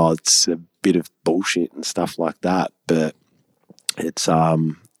probably go, oh, it's a bit of bullshit and stuff like that, but it's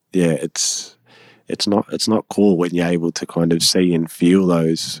it's not cool when you're able to kind of see and feel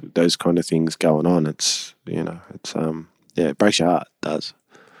those kind of things going on. It breaks your heart. It does.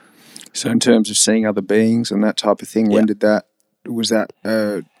 So in terms of seeing other beings and that type of thing, was that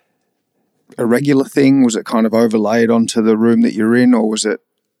a regular thing? Was it kind of overlaid onto the room that you're in, or was it,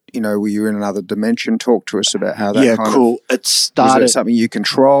 were you in another dimension? Talk to us about how that It started. Was it something you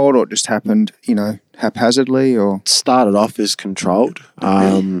controlled, or it just happened, haphazardly, or? It started off as controlled.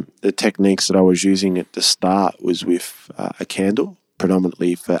 The techniques that I was using at the start was with a candle,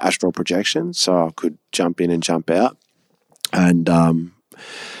 predominantly for astral projection, so I could jump in and jump out.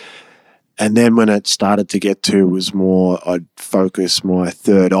 And then when it started to get to was more, I'd focus my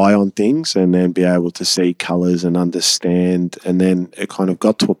third eye on things and then be able to see colours and understand. And then it kind of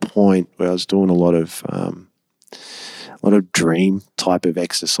got to a point where I was doing a lot of dream type of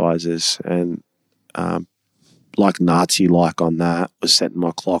exercises, and like Nazi-like on that was setting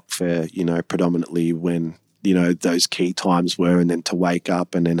my clock for, predominantly when, those key times were, and then to wake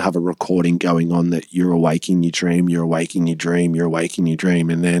up and then have a recording going on that you're awaking your dream, you're awaking your dream, you're awaking your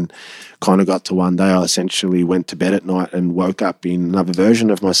dream. And then kind of got to one day I essentially went to bed at night and woke up in another version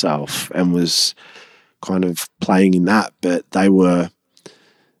of myself and was kind of playing in that. But that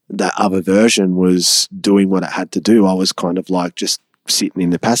other version was doing what it had to do. I was kind of like just sitting in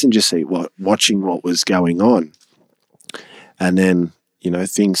the passenger seat watching what was going on. And then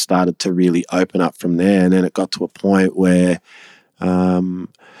things started to really open up from there. And then it got to a point where it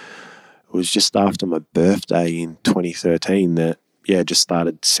was just after my birthday in 2013 that, just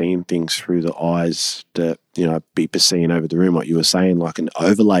started seeing things through the eyes that, be perceiving over the room, what you were saying, like an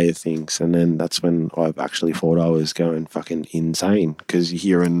overlay of things. And then that's when I actually thought I was going fucking insane, because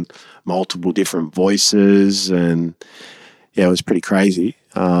you're hearing multiple different voices, and it was pretty crazy.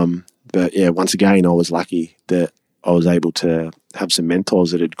 But once again, I was lucky that I was able to have some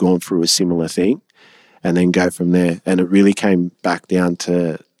mentors that had gone through a similar thing and then go from there. And it really came back down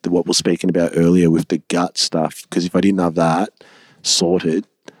to what we were speaking about earlier with the gut stuff, because if I didn't have that sorted,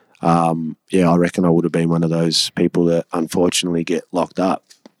 I reckon I would have been one of those people that unfortunately get locked up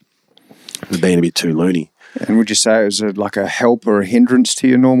for being a bit too loony. And would you say it was like a help or a hindrance to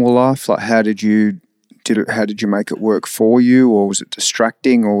your normal life? Like how did you make it work for you, or was it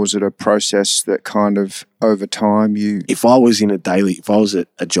distracting, or was it a process that kind of over time you? If I was at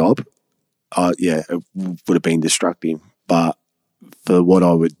a job, it would have been distracting. But for what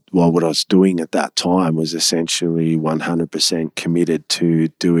I was doing at that time was essentially 100% committed to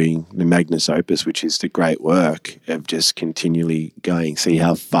doing the Magnus Opus, which is the great work of just continually going, see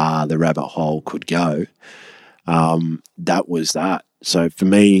how far the rabbit hole could go. That was that. So for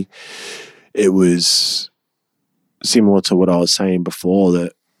me, it was similar to what I was saying before,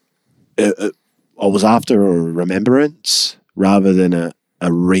 that I was after a remembrance rather than a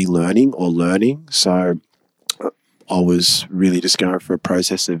relearning or learning. So I was really just going for a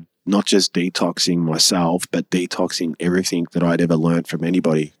process of not just detoxing myself, but detoxing everything that I'd ever learned from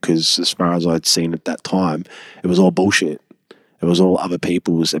anybody, because as far as I'd seen at that time, it was all bullshit. It was all other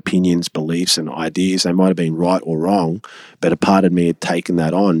people's opinions, beliefs, and ideas. They might have been right or wrong, but a part of me had taken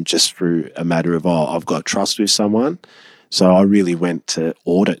that on just through a matter of, I've got trust with someone. So I really went to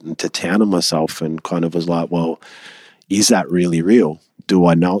audit and to town on myself and kind of was like, well, is that really real? Do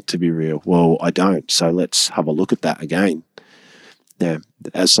I know it to be real? Well, I don't. So let's have a look at that again. Yeah.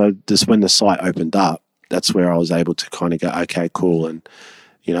 So just when the site opened up, that's where I was able to kind of go, okay, cool. And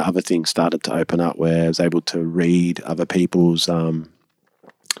other things started to open up where I was able to read other people's kind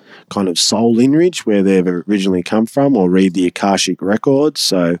of soul lineage, where they've originally come from, or read the Akashic records.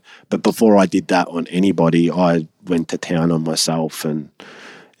 So, but before I did that on anybody, I went to town on myself, and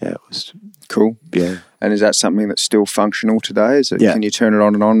it was cool. Yeah. And is that something that's still functional today? Can you turn it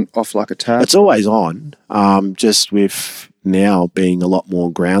on and off like a tap? It's always on. Just with now being a lot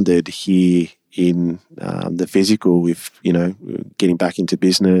more grounded here in the physical, with getting back into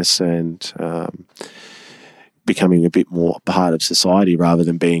business and becoming a bit more part of society rather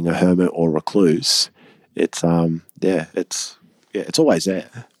than being a hermit or recluse. It's it's always there.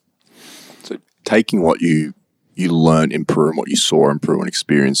 So taking what you learned in Peru and what you saw in Peru and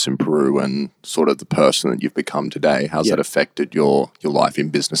experienced in Peru and sort of the person that you've become today, how's that affected your life in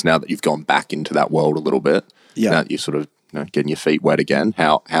business now that you've gone back into that world a little bit? Yeah. Now that you're sort of getting your feet wet again,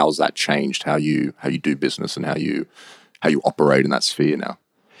 how's that changed how you do business and how you operate in that sphere now?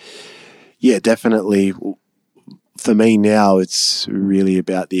 Yeah, definitely. For me now, it's really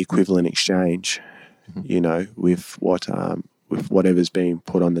about the equivalent exchange. With whatever's being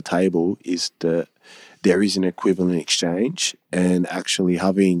put on the table is that there is an equivalent exchange, and actually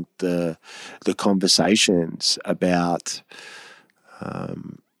having the conversations about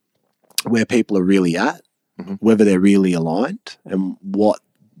where people are really at, whether they're really aligned, and what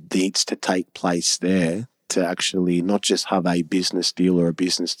needs to take place there to actually not just have a business deal or a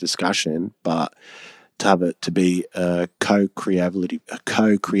business discussion, but to have it to be a co-creative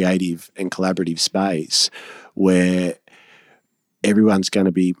and collaborative space where everyone's going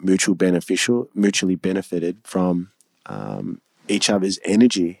to be mutually benefited from each other's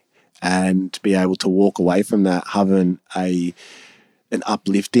energy, and be able to walk away from that having an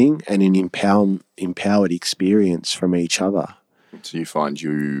uplifting and an empowered experience from each other. So you find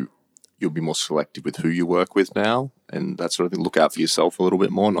you'll be more selective with who you work with now, and that sort of thing. Look out for yourself a little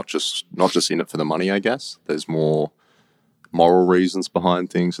bit more, not just in it for the money, I guess. There's more moral reasons behind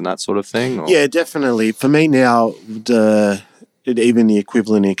things and that sort of thing. Or? Yeah, definitely. For me now, even the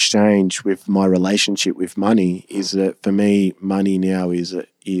equivalent exchange with my relationship with money is that for me, money now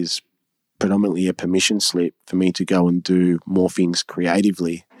is predominantly a permission slip for me to go and do more things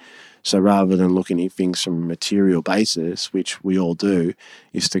creatively. So rather than looking at things from a material basis, which we all do,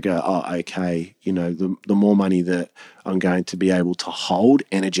 is to go, okay, the more money that I'm going to be able to hold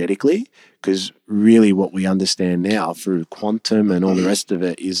energetically, because really what we understand now through quantum and all the rest of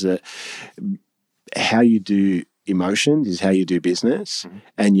it is that how you do emotions is how you do business,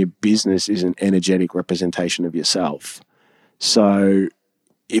 and your business is an energetic representation of yourself. So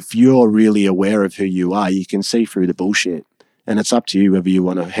if you're really aware of who you are, you can see through the bullshit. And it's up to you whether you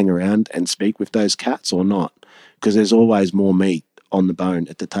want to hang around and speak with those cats or not, because there's always more meat on the bone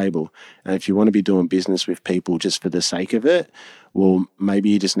at the table. And if you want to be doing business with people just for the sake of it, well, maybe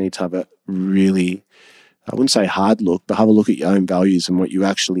you just need to have a really, I wouldn't say hard look, but have a look at your own values and what you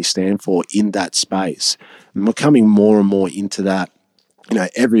actually stand for in that space. And we're coming more and more into that,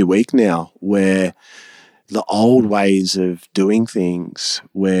 every week now, where the old ways of doing things,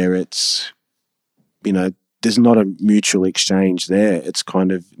 where it's, there's not a mutual exchange there. It's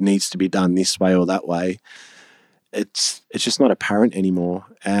kind of needs to be done this way or that way. It's just not apparent anymore.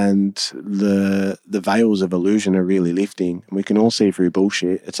 And the veils of illusion are really lifting. We can all see through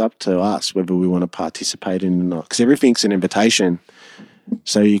bullshit. It's up to us whether we want to participate in it or not. Because everything's an invitation.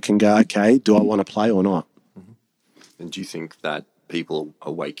 So you can go, okay, do I want to play or not? And do you think that people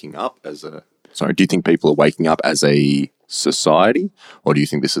are waking up as a society, or do you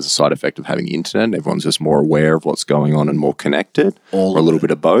think this is a side effect of having the internet and everyone's just more aware of what's going on and more connected, or a little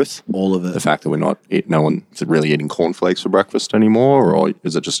bit of both? All of it. The fact that no one's really eating cornflakes for breakfast anymore, or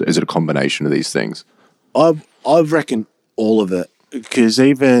is it a combination of these things? I reckon all of it, because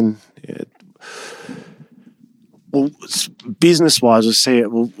even business-wise,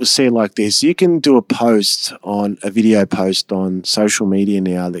 we'll see it like this. You can do a video post on social media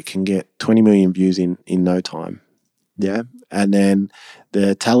now that can get 20 million views in no time. Yeah. And then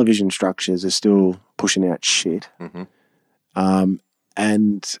the television structures are still pushing out shit.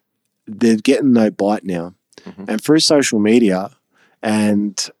 And they're getting no bite now. And through social media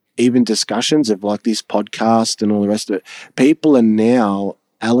and even discussions of like this podcast and all the rest of it, people are now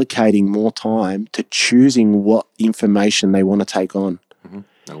allocating more time to choosing what information they want to take on.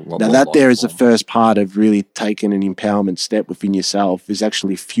 Now that there is the first part of really taking an empowerment step within yourself, is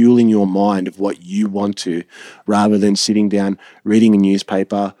actually fueling your mind of what you want to, rather than sitting down, reading a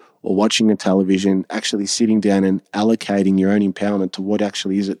newspaper or watching a television, actually sitting down and allocating your own empowerment to what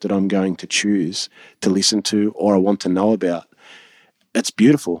actually is it that I'm going to choose to listen to or I want to know about. It's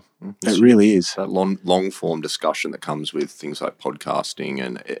beautiful. It really is. That long form discussion that comes with things like podcasting,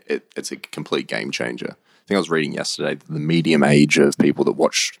 and it's a complete game changer. I think I was reading yesterday that the median age of people that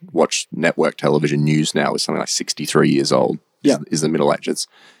watch network television news now is something like 63 years old. Is the middle age.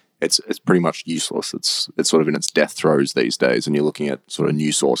 It's pretty much useless. It's sort of in its death throes these days, and you're looking at sort of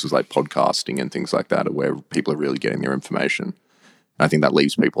new sources like podcasting and things like that, where people are really getting their information. And I think that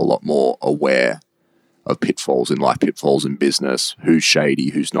leaves people a lot more aware of pitfalls in life, pitfalls in business, who's shady,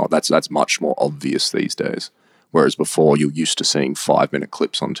 who's not. That's much more obvious these days. Whereas before, you're used to seeing 5-minute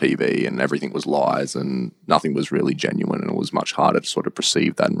clips on TV and everything was lies and nothing was really genuine, and it was much harder to sort of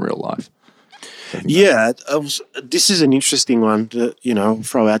perceive that in real life. Yeah, this is an interesting one to,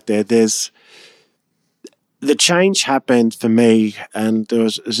 throw out there. There's the change happened for me, and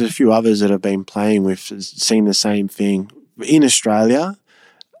there's a few others that I've been playing with, seen the same thing in Australia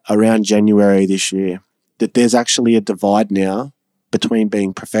around January this year, that there's actually a divide now between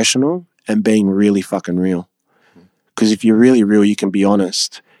being professional and being really fucking real. Because if you're really real, you can be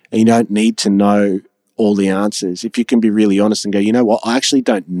honest, and you don't need to know all the answers. If you can be really honest and go, you know what, I actually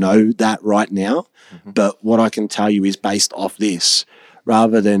don't know that right now, but what I can tell you is based off this,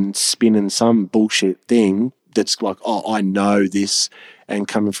 rather than spinning some bullshit thing that's like, oh, I know this, and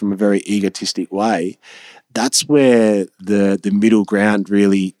coming from a very egotistic way. That's where the middle ground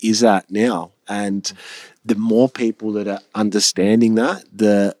really is at now. And the more people that are understanding that,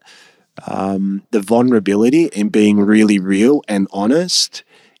 the vulnerability in being really real and honest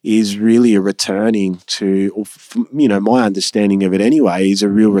is really a returning to, my understanding of it anyway, is a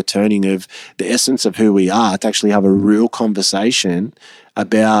real returning of the essence of who we are, to actually have a real conversation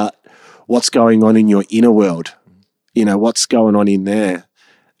about what's going on in your inner world, what's going on in there,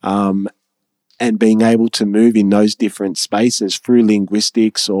 and being able to move in those different spaces through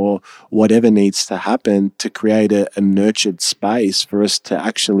linguistics or whatever needs to happen to create a nurtured space for us to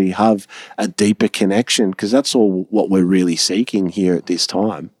actually have a deeper connection, because that's all what we're really seeking here at this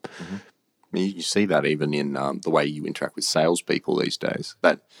time. Mm-hmm. I mean, you see that even in the way you interact with salespeople these days.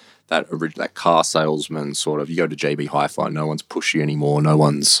 That car salesman sort of, you go to JB Hi-Fi, no one's pushy anymore, no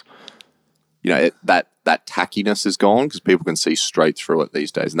one's, that tackiness is gone because people can see straight through it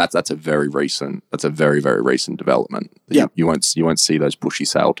these days, and that's a very very recent development. Yeah, you won't see those pushy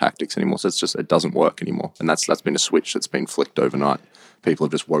sale tactics anymore. So it doesn't work anymore, and that's been a switch that's been flicked overnight. People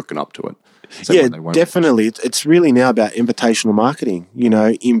have just woken up to it. Yeah, definitely. It's really now about invitational marketing.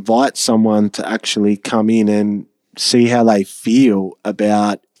 Invite someone to actually come in and see how they feel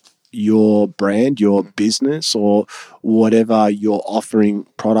about your brand, your business, or whatever your offering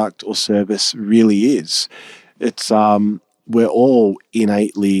product or service really is. It's we're all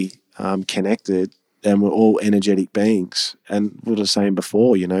innately connected, and we're all energetic beings. And what I was saying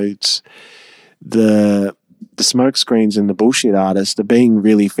before, it's the smoke screens and the bullshit artists are being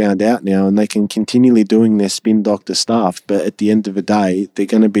really found out now, and they can continually doing their spin doctor stuff, but at the end of the day, they're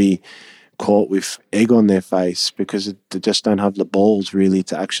going to be caught with egg on their face because they just don't have the balls really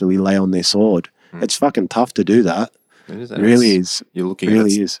to actually lay on their sword. It's fucking tough to do that. It is. It really is. You're looking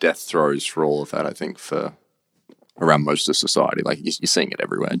at death throes for all of that, I think, for around most of society. Like, you're seeing it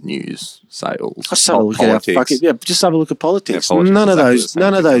everywhere. News, sales, just have a look politics. Just have a look at politics. Yeah, politics,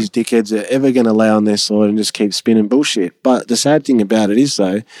 none of those dickheads are ever going to lay on their sword and just keep spinning bullshit. But the sad thing about it is,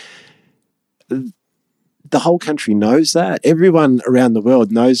 though, the whole country knows that. Everyone around the world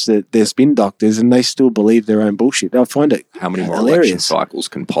knows that they're spin doctors, and they still believe their own bullshit. I find it how many more hilarious. Election cycles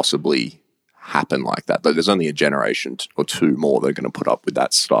can possibly happen like that? There's only a generation or two more that are going to put up with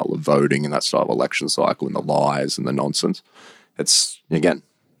that style of voting and that style of election cycle and the lies and the nonsense. It's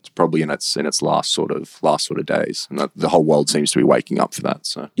probably in its last sort of days, and the whole world seems to be waking up for that.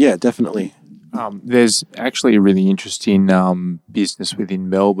 So yeah, definitely. There's actually a really interesting business within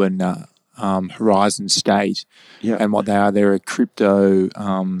Melbourne. Horizon State, and what they are, they're a crypto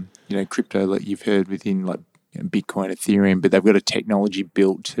that you've heard within like Bitcoin, Ethereum, but they've got a technology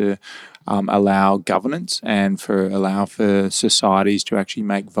built to allow governance and allow for societies to actually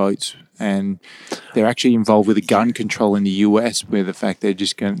make votes. And they're actually involved with a gun control in the US, where the fact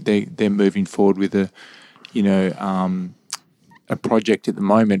they're moving forward with a project at the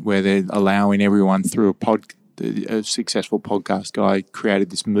moment where they're allowing everyone through a successful podcast guy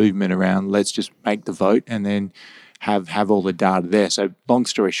created this movement around let's just make the vote and then have all the data there. So long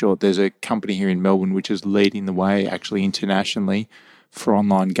story short, there's a company here in Melbourne which is leading the way actually internationally for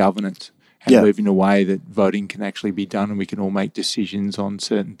online governance and moving away that voting can actually be done and we can all make decisions on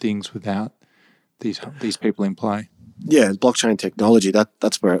certain things without these people in play. Yeah, blockchain technology,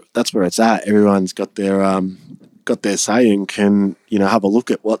 that's where it's at. Everyone's got their say and can have a look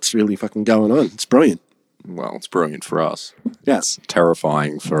at what's really fucking going on. It's brilliant. Well, it's brilliant for us. Yes. It's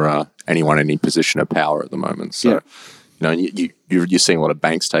terrifying for anyone in any position of power at the moment. So, you're seeing a lot of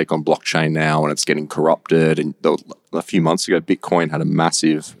banks take on blockchain now, and it's getting corrupted. And a few months ago, Bitcoin had a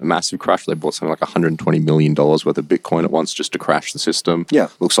massive crash. They bought something like $120 million worth of Bitcoin at once just to crash the system. Yeah.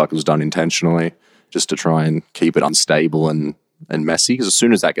 Looks like it was done intentionally just to try and keep it unstable and messy. Because as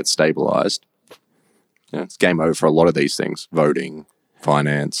soon as that gets stabilized, it's game over for a lot of these things. Voting,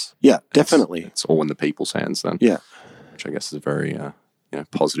 finance. Yeah, definitely. It's all in the people's hands then. Yeah. Which I guess is a very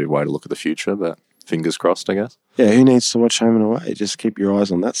positive way to look at the future. But Fingers crossed, I guess. Yeah, who needs to watch Home and Away? Just keep your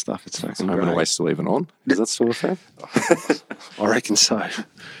eyes on that stuff. It's fucking Home great. and Away still even on? Is that still a thing? I reckon so.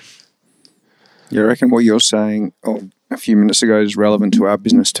 You reckon what you're saying a few minutes ago is relevant to our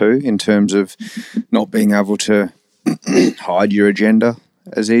business too, in terms of not being able to hide your agenda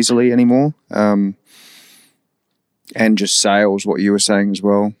as easily anymore, and just sales, what you were saying as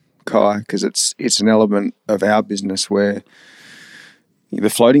well, Kai, because it's an element of our business where the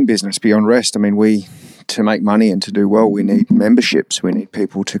floating business, Beyond Rest, I mean, to make money and to do well, we need memberships. We need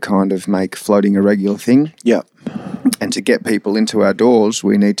people to kind of make floating a regular thing. Yeah. And to get people into our doors,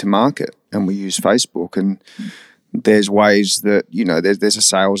 we need to market, and we use Facebook. And there's ways that, there's a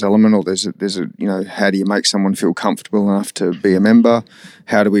sales element, or there's a how do you make someone feel comfortable enough to be a member?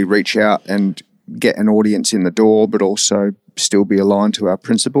 How do we reach out and get an audience in the door, but also still be aligned to our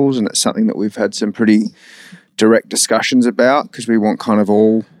principles? And it's something that we've had some pretty direct discussions about, because we want kind of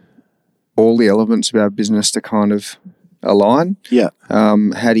all the elements of our business to kind of align. Yeah.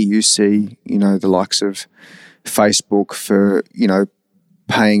 How do you see, the likes of Facebook for,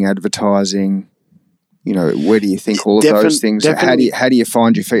 paying advertising? Where do you think all of those things? How do you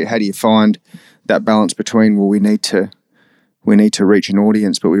find your feet? How do you find that balance between, well, we need to reach an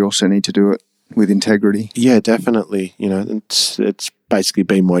audience, but we also need to do it with integrity? Yeah, definitely. It's basically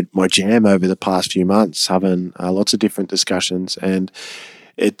been my jam over the past few months, having lots of different discussions, and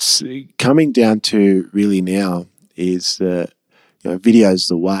it's coming down to really now is that video's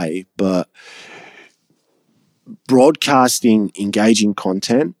the way, but broadcasting engaging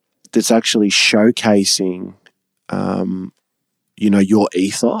content that's actually showcasing your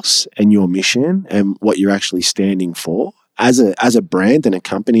ethos and your mission and what you're actually standing for as a brand and a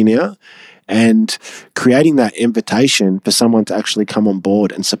company now, and creating that invitation for someone to actually come on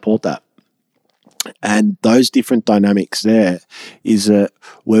board and support that. And those different dynamics there is that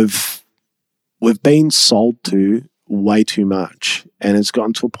we've been sold to way too much, and it's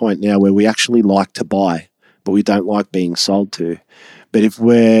gotten to a point now where we actually like to buy, but we don't like being sold to. But if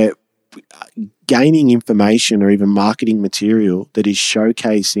we're gaining information or even marketing material that is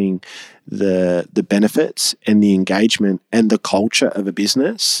showcasing the benefits and the engagement and the culture of a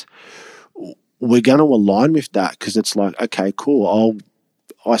business, we're going to align with that, because it's like, okay, cool,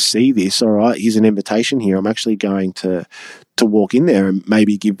 I see this, all right, here's an invitation here. I'm actually going to walk in there and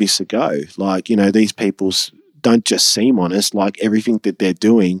maybe give this a go. Like, these people don't just seem honest. Like, everything that they're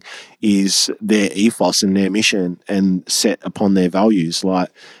doing is their ethos and their mission and set upon their values. Like,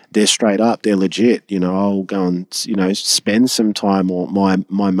 they're straight up, they're legit. I'll go and, spend some time or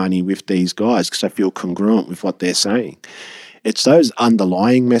my money with these guys because I feel congruent with what they're saying. It's those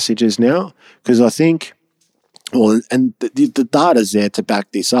underlying messages now, because I think, well, and the data's there to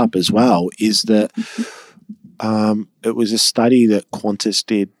back this up as well, is that it was a study that Qantas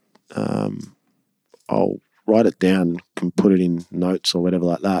did. I'll write it down, can put it in notes or whatever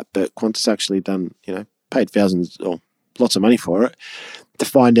like that. But Qantas actually done, paid thousands or lots of money for it to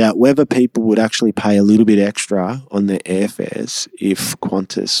find out whether people would actually pay a little bit extra on their airfares if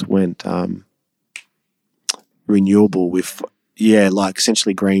Qantas went renewable with,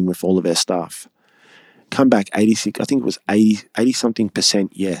 essentially green with all of their stuff. Come back 86, I think it was 80 something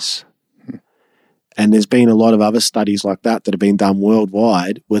percent yes. And there's been a lot of other studies like that have been done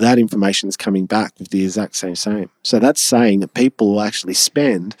worldwide where that information is coming back with the exact same. So that's saying that people will actually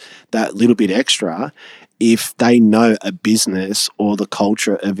spend that little bit extra if they know a business or the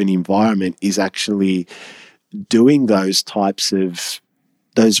culture of an environment is actually doing those types of,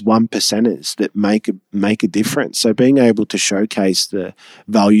 those 1%ers that make a difference. So being able to showcase the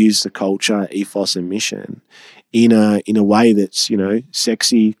values, the culture, ethos and mission in a way that's,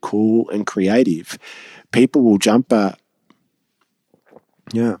 sexy, cool and creative, people will jump at.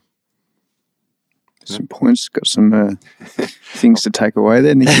 Yeah. Some points, got some things to take away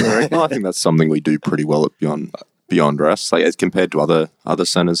there, Nick. I think that's something we do pretty well at Beyond Rest. Like, as compared to other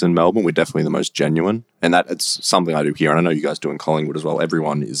centres in Melbourne, we're definitely the most genuine, and that it's something I do here. And I know you guys do in Collingwood as well.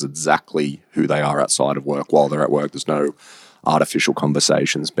 Everyone is exactly who they are outside of work. While they're at work, there's no artificial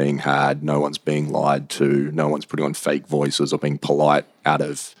conversations being had. No one's being lied to. No one's putting on fake voices or being polite out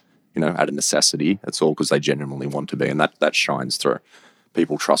of necessity. It's all because they genuinely want to be, and that shines through.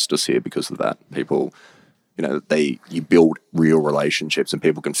 People trust us here because of that. People, you build real relationships, and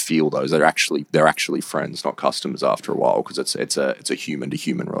people can feel those. They're actually friends, not customers. After a while, because it's a human to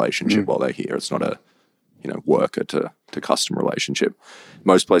human relationship while they're here. It's not a worker to customer relationship.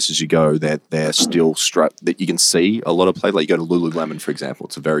 Most places you go, they're still that you can see a lot of places. Like, you go to Lululemon, for example.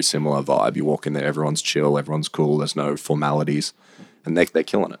 It's a very similar vibe. You walk in there, everyone's chill, everyone's cool. There's no formalities, and they're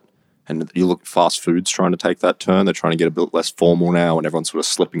killing it. And you look, fast food's trying to take that turn. They're trying to get a bit less formal now, and everyone's sort of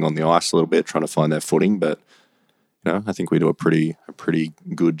slipping on the ice a little bit, trying to find their footing. But I think we do a pretty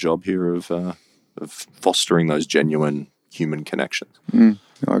good job here of fostering those genuine human connections. I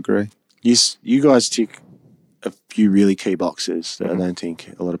agree. You guys tick a few really key boxes that I don't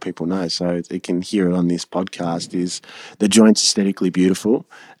think a lot of people know. So they can hear it on this podcast. Is the joint's aesthetically beautiful,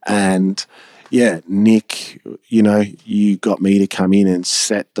 and Nick, you got me to come in and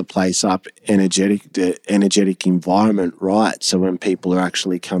set the place up, the energetic environment right. So when people are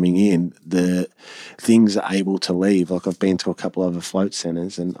actually coming in, the things are able to leave. Like I've been to a couple of other float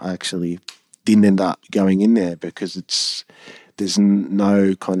centers, and I actually didn't end up going in there because there's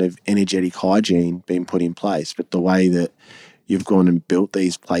no kind of energetic hygiene being put in place. But the way that you've gone and built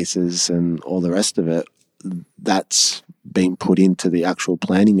these places and all the rest of it, that's been put into the actual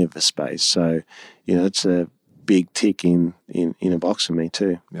planning of the space. So, it's a big tick in a box for me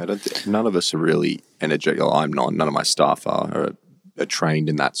too. Yeah, none of us are really energetic. I'm not. None of my staff are trained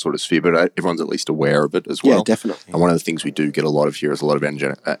in that sort of sphere, but everyone's at least aware of it as well. Yeah, definitely. And one of the things we do get a lot of here is a lot of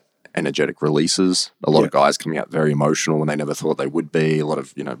energetic releases. A lot of guys coming out very emotional when they never thought they would be. A lot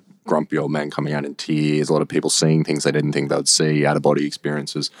of, grumpy old men coming out in tears. A lot of people seeing things they didn't think they would see, out-of-body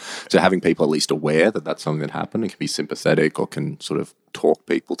experiences. So having people at least aware that that's something that happened and can be sympathetic or can sort of talk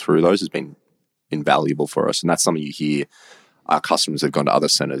people through those has been invaluable for us. And that's something you hear our customers have gone to other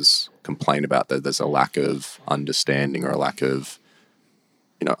centres complain about, that there's a lack of understanding or a lack of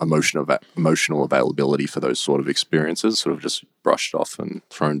emotional availability for those sort of experiences, sort of just brushed off and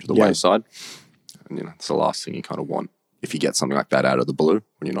thrown to the wayside. And it's the last thing you kind of want if you get something like that out of the blue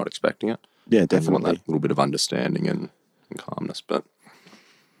when you're not expecting it. Yeah, definitely. You want that little bit of understanding and calmness. But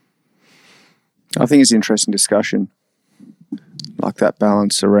I think it's an interesting discussion, like that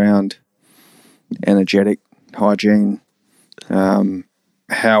balance around energetic hygiene, how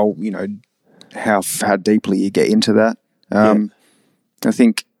deeply you get into that. I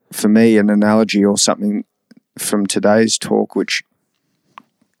think for me, an analogy or something from today's talk, which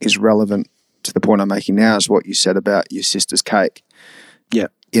is relevant to the point I'm making now, is what you said about your sister's cake. Yeah.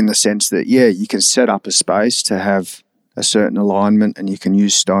 In the sense that, you can set up a space to have a certain alignment and you can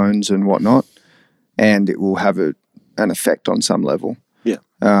use stones and whatnot, and it will have an effect on some level. Yeah.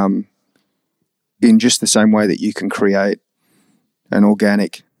 In just the same way that you can create an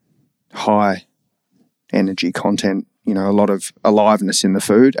organic, high energy content, a lot of aliveness in the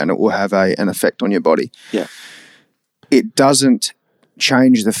food, and it will have an effect on your body. Yeah. It doesn't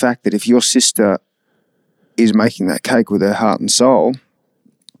change the fact that if your sister is making that cake with her heart and soul,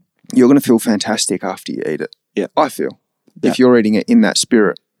 you're going to feel fantastic after you eat it. Yeah. I feel. Yeah. If you're eating it in that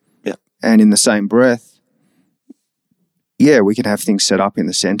spirit. Yeah. And in the same breath, we can have things set up in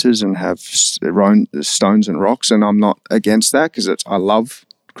the centres and have stones and rocks, and I'm not against that because I love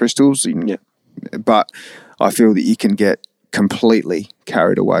crystals. But I feel that you can get completely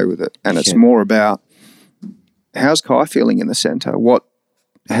carried away with it, and it's more about how's Kai feeling in the centre.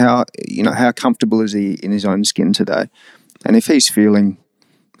 How comfortable is he in his own skin today? And if he's feeling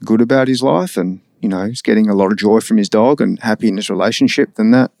good about his life, and he's getting a lot of joy from his dog and happy in his relationship,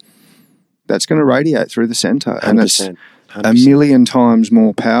 then that's going to radiate through the centre, and it's 100%. a million times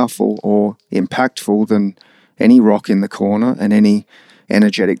more powerful or impactful than any rock in the corner and any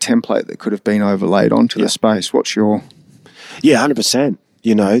energetic template that could have been overlaid onto the space. What's your... Yeah, 100%.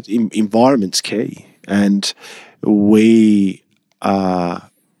 Environment's key. And we are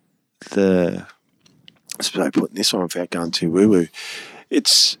I suppose putting this on without going too woo-woo,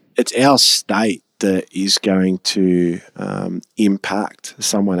 it's our state that is going to impact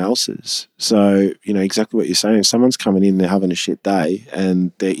someone else's. So, exactly what you're saying. If someone's coming in, they're having a shit day,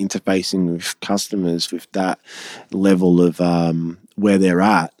 and they're interfacing with customers with that level of where they're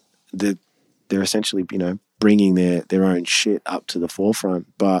at, they're essentially, bringing their own shit up to the forefront.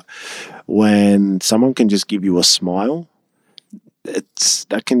 But when someone can just give you a smile,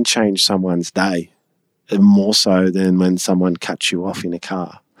 that can change someone's day more so than when someone cuts you off in a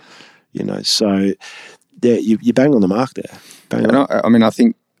car. So you bang on the mark there. I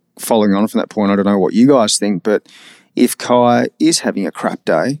think following on from that point, I don't know what you guys think, but if Kai is having a crap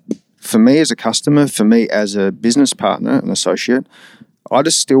day, for me as a customer, for me as a business partner, an associate, I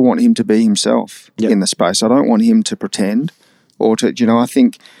just still want him to be himself in the space. I don't want him to pretend or to,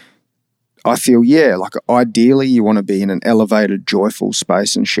 I feel, like ideally you want to be in an elevated, joyful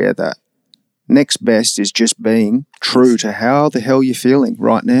space and share that. Next best is just being true to how the hell you're feeling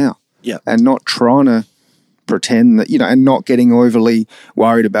right now. Yeah. And not trying to pretend that, and not getting overly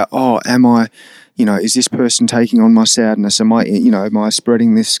worried about, am I, is this person taking on my sadness? Am I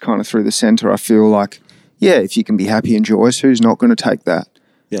spreading this kind of through the centre? I feel like, if you can be happy and joyous, who's not going to take that?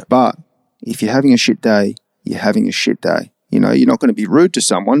 Yeah. But if you're having a shit day, you're having a shit day. You know, you're not going to be rude to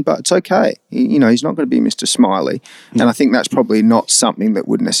someone, but it's okay. You know, he's not going to be Mr. Smiley. And I think that's probably not something that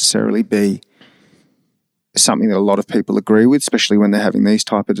would necessarily be something that a lot of people agree with, especially when they're having these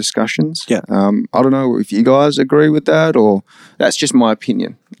type of discussions. Yeah. I don't know if you guys agree with that, or that's just my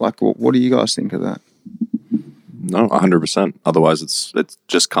opinion. Like, what do you guys think of that? No, 100%. Otherwise, it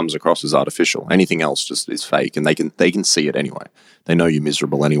just comes across as artificial. Anything else just is fake, and they can see it anyway. They know you're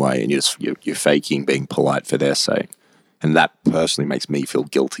miserable anyway, and you're faking being polite for their sake. And that personally makes me feel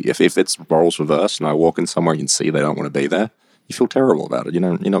guilty. If it's roles reversed and I walk in somewhere and you can see they don't want to be there, you feel terrible about it. You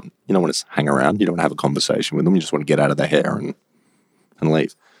don't want to hang around. You don't want to have a conversation with them. You just want to get out of their hair and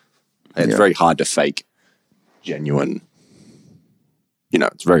leave. It's very hard to fake genuine. You know,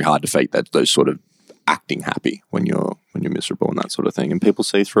 it's very hard to fake those sort of acting happy when you're miserable and that sort of thing. And people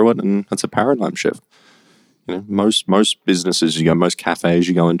see through it, and that's a paradigm shift. You know, most businesses most cafes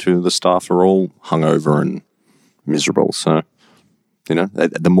you go into, the staff are all hungover and miserable. So, you know,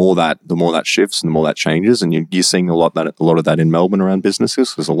 the more that shifts and the more that changes, and you're seeing a lot of that in Melbourne around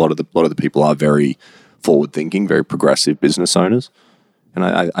businesses, because a lot of the people are very forward thinking, very progressive business owners, and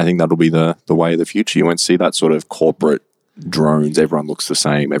I think that'll be the way of the future. You won't see that sort of corporate drones. Everyone looks the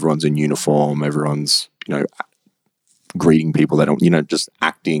same. Everyone's in uniform. Everyone's greeting people. They don't just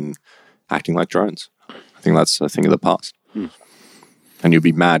acting like drones. I think that's a thing of the past. And you'd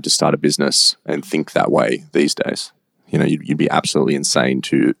be mad to start a business and think that way these days. You know, you'd be absolutely insane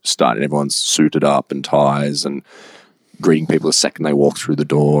to start and everyone's suited up and ties and greeting people the second they walk through the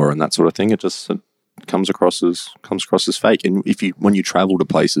door and that sort of thing. It comes across as fake. And when you travel to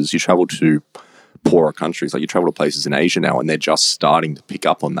places, you travel to poorer countries, like you travel to places in Asia now, and they're just starting to pick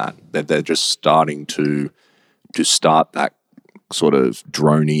up on that. They're just starting to start that sort of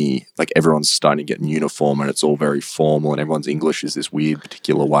droney, like everyone's starting to get in uniform and it's all very formal and everyone's English is this weird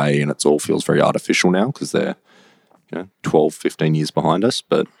particular way and it all feels very artificial now because they're 12, 15 years behind us,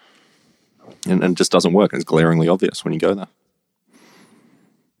 but and it just doesn't work, and it's glaringly obvious when you go there.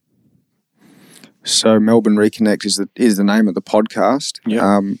 So Melbourne Reconnect is the name of the podcast.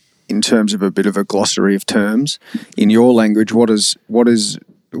 Yeah. In terms of a bit of a glossary of terms, in your language, what is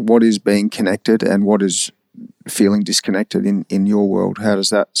being connected and what is feeling disconnected in your world? How does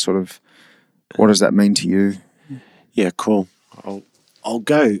that what does that mean to you? Yeah, cool. I'll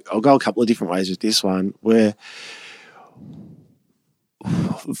go a couple of different ways with this one, where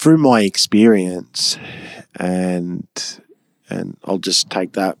through my experience, and I'll just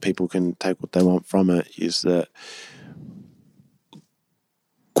take that, people can take what they want from it, is that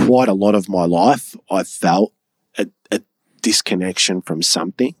quite a lot of my life I felt a disconnection from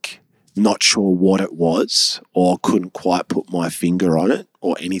something, not sure what it was or couldn't quite put my finger on it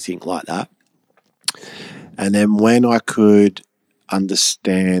or anything like that. And then when I could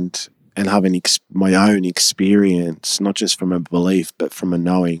understand and have my own experience, not just from a belief, but from a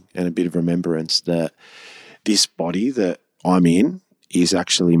knowing and a bit of remembrance that this body that I'm in is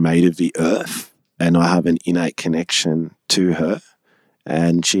actually made of the earth, and I have an innate connection to her,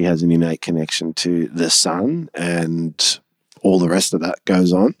 and she has an innate connection to the sun, and all the rest of that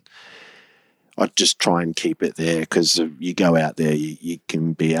goes on. I just try and keep it there, because you go out there, you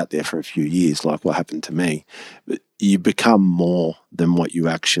can be out there for a few years, like what happened to me. But you become more than what you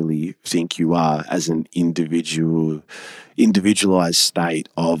actually think you are as an individualized state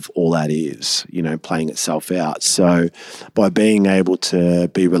of all that is, playing itself out. So by being able to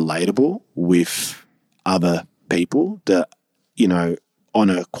be relatable with other people that, on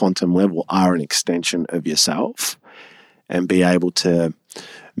a quantum level are an extension of yourself, and be able to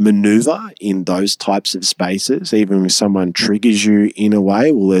maneuver in those types of spaces, even if someone triggers you in a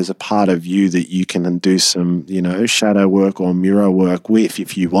way, well, there's a part of you that you can do some, shadow work or mirror work with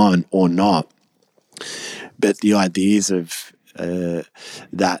if you want or not. But the ideas of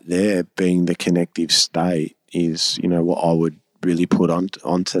that there being the connective state is, what I would really put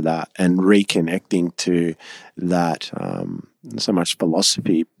onto that, and reconnecting to that, not so much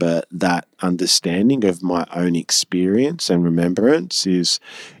philosophy, but that understanding of my own experience and remembrance is,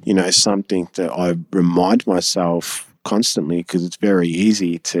 something that I remind myself constantly, because it's very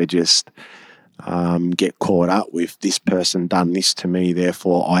easy to just get caught up with this person done this to me,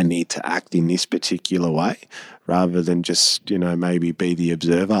 therefore I need to act in this particular way, rather than just, maybe be the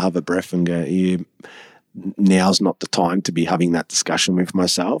observer, have a breath and go, yeah, now's not the time to be having that discussion with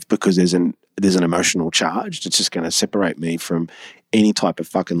myself, because there's an emotional charge that's just going to separate me from any type of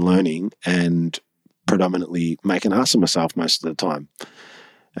fucking learning and predominantly make an ass of myself most of the time.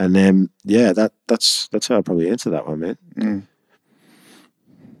 And then, yeah, that's how I'll probably answer that one, man. Mm.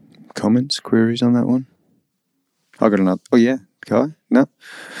 Comments, queries on that one? I got another. Oh, yeah. Kai? No?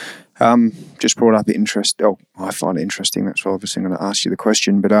 Just brought up interest. Oh, I find it interesting. That's why obviously I'm going to ask you the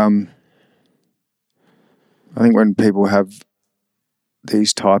question. But I think when people have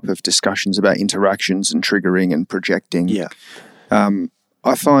these type of discussions about interactions and triggering and projecting,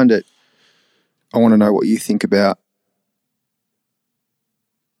 I find it, I want to know what you think about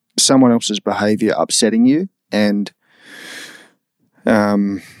someone else's behaviour upsetting you and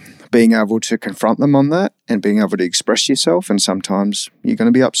being able to confront them on that and being able to express yourself. And sometimes you're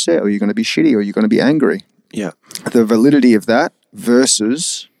going to be upset or you're going to be shitty or you're going to be angry. Yeah. The validity of that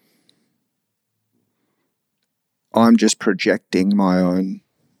versus I'm just projecting my own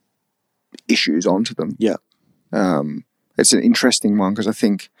issues onto them. Yeah. It's an interesting one because I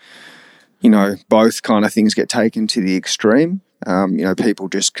think, you know, both kind of things get taken to the extreme. You know, people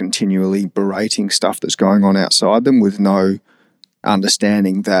just continually berating stuff that's going on outside them with no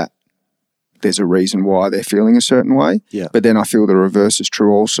understanding that there's a reason why they're feeling a certain way. Yeah. But then I feel the reverse is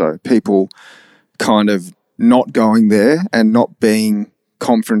true also. People kind of not going there and not being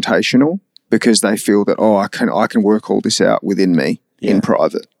confrontational because they feel that, I can work all this out within me in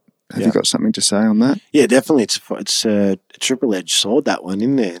private. Have you got something to say on that? Yeah, definitely. It's a triple-edged sword, that one,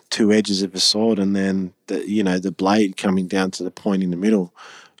 isn't there? Two edges of a sword, and then the blade coming down to the point in the middle.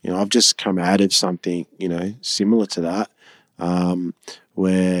 You know, I've just come out of something, you know, similar to that,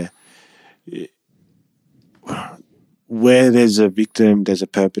 where there's a victim, there's a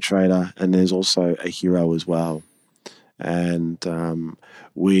perpetrator, and there's also a hero as well. And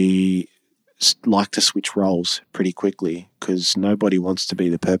we like to switch roles pretty quickly because nobody wants to be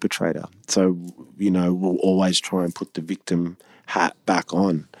the perpetrator. So, you know, we'll always try and put the victim hat back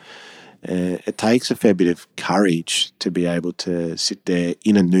on. It takes a fair bit of courage to be able to sit there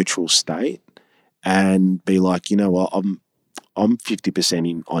in a neutral state and be like, you know what, I'm 50%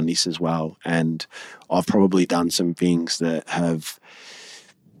 in on this as well, and I've probably done some things that have,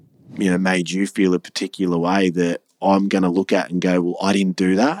 you know, made you feel a particular way that I'm going to look at and go, well, I didn't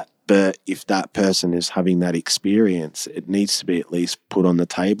do that. But if that person is having that experience, it needs to be at least put on the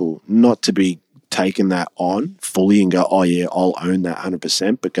table, not to be taken that on fully and go, oh yeah, I'll own that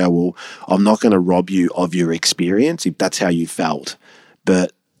 100%, but go, well, I'm not going to rob you of your experience if that's how you felt.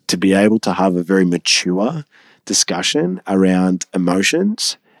 But to be able to have a very mature discussion around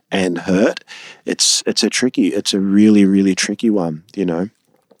emotions and hurt, it's a really, really tricky one, you know,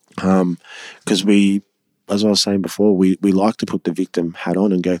 because as I was saying before, we like to put the victim hat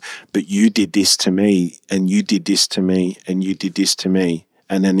on and go, but you did this to me, and you did this to me, and you did this to me.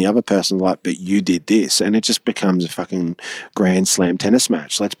 And then the other person's like, but you did this. And it just becomes a fucking Grand Slam tennis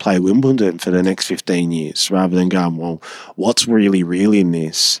match. Let's play Wimbledon for the next 15 years rather than going, well, what's really real in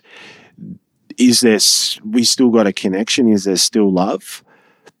this? We still got a connection? Is there still love?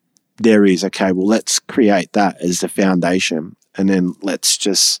 There is. Okay, well, let's create that as the foundation. And then let's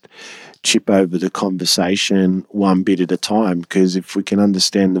just chip over the conversation one bit at a time, because if we can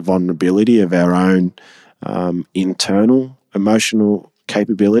understand the vulnerability of our own internal emotional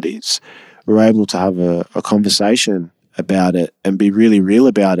capabilities, we're able to have a conversation about it and be really real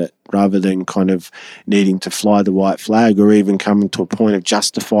about it, rather than kind of needing to fly the white flag or even coming to a point of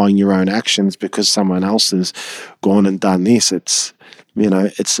justifying your own actions because someone else has gone and done this. It's, you know,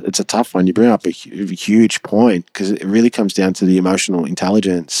 it's a tough one. You bring up a huge point, because it really comes down to the emotional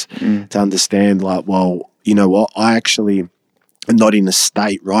intelligence to understand, like, well, you know what, I actually am not in a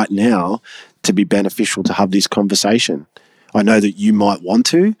state right now to be beneficial to have this conversation. I know that you might want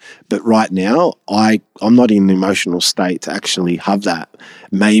to, but right now I'm not in an emotional state to actually have that.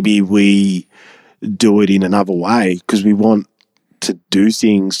 Maybe we do it in another way because we want to do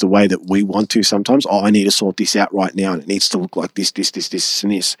things the way that we want to sometimes. Oh, I need to sort this out right now and it needs to look like this,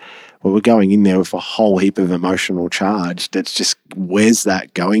 and this. Well, we're going in there with a whole heap of emotional charge. That's just, where's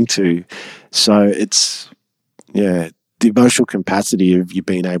that going to? So it's, the emotional capacity of you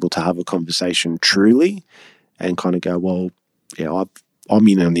being able to have a conversation truly and kind of go, well, yeah, I'm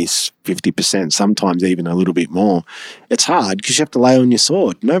in on this 50%, sometimes even a little bit more. It's hard because you have to lay on your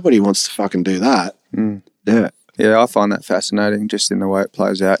sword. Nobody wants to fucking do that. Yeah, I find that fascinating just in the way it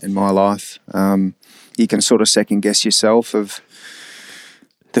plays out in my life. You can sort of second guess yourself of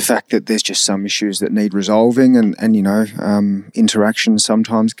the fact that there's just some issues that need resolving, and you know, interactions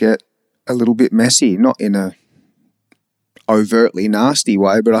sometimes get a little bit messy, not in a overtly nasty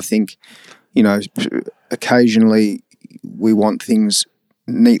way, but I think, you know, occasionally we want things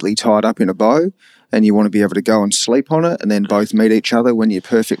neatly tied up in a bow, and you want to be able to go and sleep on it and then both meet each other when you're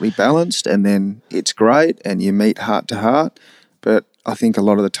perfectly balanced, and then it's great and you meet heart to heart. But I think a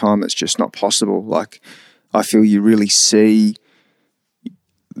lot of the time it's just not possible. Like, I feel you really see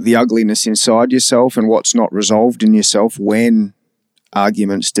the ugliness inside yourself and what's not resolved in yourself when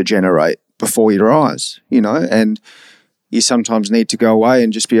arguments degenerate before your eyes, and you sometimes need to go away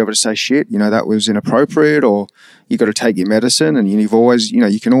and just be able to say, shit, that was inappropriate, or you got to take your medicine, and you've always,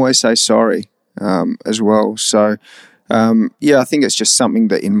 you can always say sorry as well. So, I think it's just something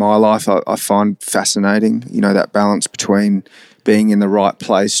that in my life I find fascinating, that balance between being in the right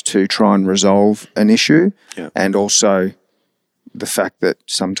place to try and resolve an issue and also the fact that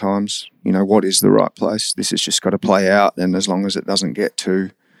sometimes, what is the right place? This has just got to play out, and as long as it doesn't get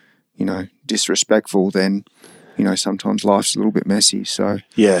too, disrespectful, then, sometimes life's a little bit messy. So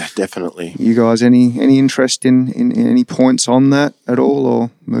yeah, definitely. You guys, any interest in any points on that at all,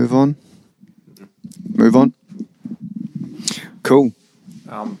 or move on? Cool.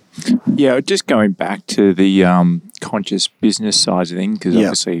 Just going back to the conscious business side of things, because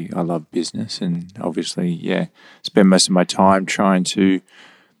obviously I love business, and obviously, spend most of my time trying to,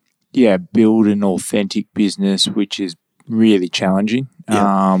 build an authentic business, which is really challenging.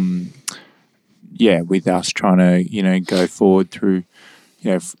 With us trying to, go forward through,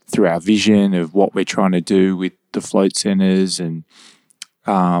 through our vision of what we're trying to do with the float centres and,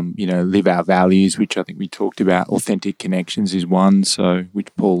 live our values, which I think we talked about. Authentic connections is one, so which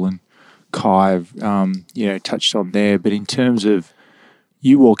Paul and Kai have, touched on there. But in terms of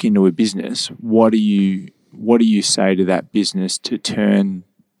you walk into a business, what do you say to that business to turn,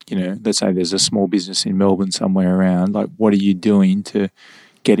 let's say there's a small business in Melbourne somewhere around, like what are you doing to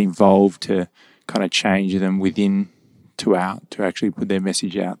get involved to kind of change them within to out to actually put their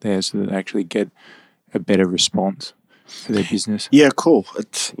message out there so that they actually get a better response for their business? Yeah, cool.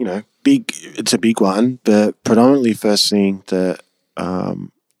 It's big. It's a big one, but predominantly first thing that I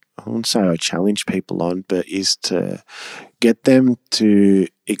wouldn't say I challenge people on, but is to get them to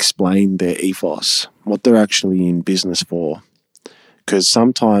explain their ethos, what they're actually in business for. Because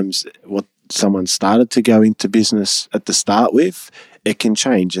sometimes what someone started to go into business at the start with, it can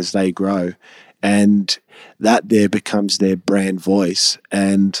change as they grow, and that there becomes their brand voice.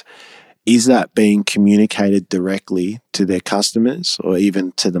 And is that being communicated directly to their customers or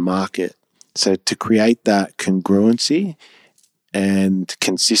even to the market? So to create that congruency and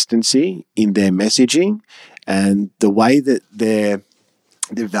consistency in their messaging and the way that their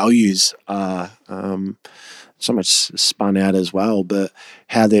values are so much spun out as well, but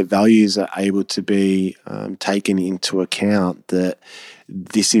how their values are able to be taken into account, that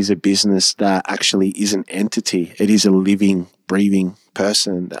this is a business that actually is an entity. It is a living, breathing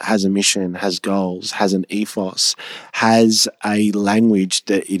person that has a mission, has goals, has an ethos, has a language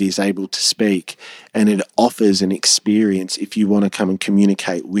that it is able to speak, and it offers an experience if you want to come and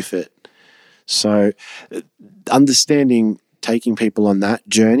communicate with it. So understanding, taking people on that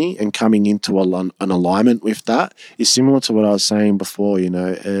journey and coming into an alignment with that is similar to what I was saying before.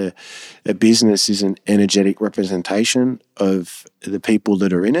 A business is an energetic representation of the people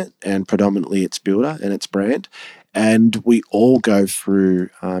that are in it, and predominantly its builder and its brand. And we all go through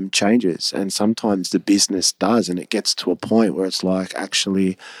changes, and sometimes the business does, and it gets to a point where it's like,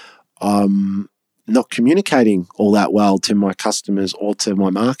 actually, not communicating all that well to my customers or to my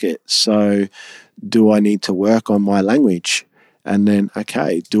market. So do I need to work on my language? And then,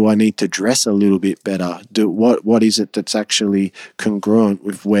 okay, do I need to dress a little bit better? What is it that's actually congruent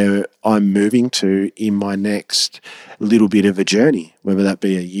with where I'm moving to in my next little bit of a journey, whether that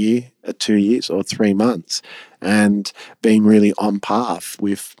be a year, 2 years, or 3 months, and being really on path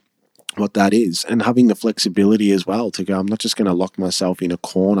with what that is, and having the flexibility as well to go, I'm not just going to lock myself in a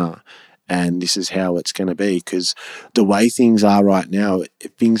corner and this is how it's going to be, because the way things are right now,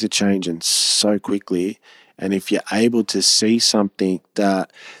 things are changing so quickly. And if you're able to see something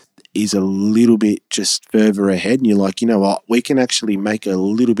that is a little bit just further ahead and you're like, you know what, we can actually make a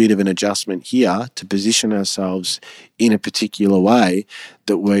little bit of an adjustment here to position ourselves in a particular way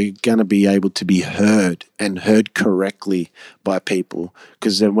that we're going to be able to be heard and heard correctly by people.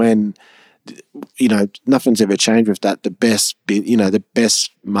 Because then when, nothing's ever changed with that. The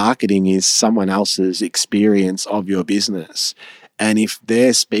best marketing is someone else's experience of your business. And if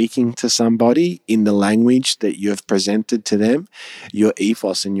they're speaking to somebody in the language that you have presented to them, your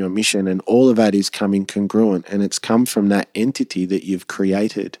ethos and your mission and all of that is coming congruent, and it's come from that entity that you've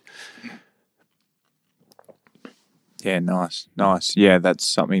created. Yeah, nice. Yeah, that's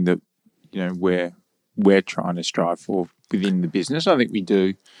something that, we're trying to strive for within the business. I think we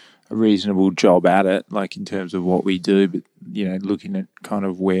do a reasonable job at it, like in terms of what we do, but, looking at kind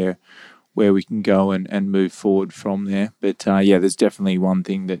of where we can go and move forward from there. But, there's definitely one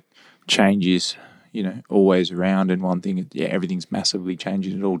thing that changes, always around, and one thing, everything's massively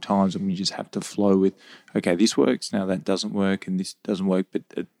changing at all times, and we just have to flow with, okay, this works, now that doesn't work, and this doesn't work, but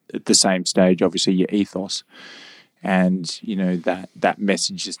at the same stage, obviously, your ethos and, that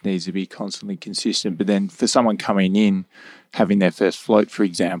message just needs to be constantly consistent. But then for someone coming in, having their first float, for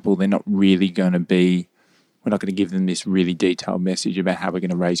example, they're not really going to be, we're not going to give them this really detailed message about how we're going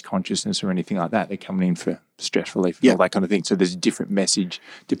to raise consciousness or anything like that. They're coming in for stress relief and all that kind of thing. So there's a different message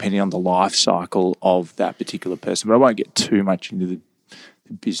depending on the life cycle of that particular person. But I won't get too much into the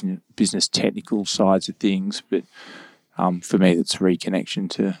business technical sides of things. But for me, it's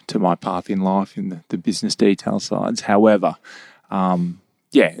reconnection to my path in life in the business detail sides. However,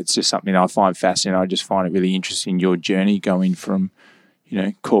 it's just something I find fascinating. I just find it really interesting, your journey going from,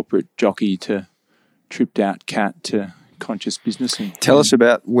 corporate jockey to tripped out cat to conscious business. Tell us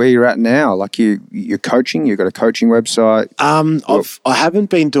about where you're at now. Like you're coaching. You've got a coaching website. I haven't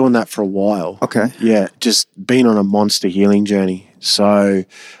been doing that for a while. Okay. Yeah, just been on a monster healing journey. So,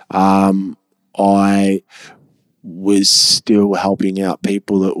 I was still helping out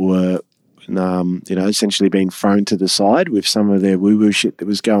people that were, essentially being thrown to the side with some of their woo-woo shit that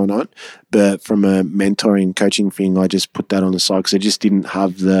was going on. But from a mentoring coaching thing, I just put that on the side because I just didn't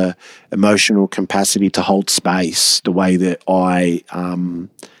have the emotional capacity to hold space the way that I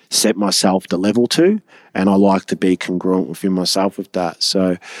set myself the level to. And I like to be congruent within myself with that.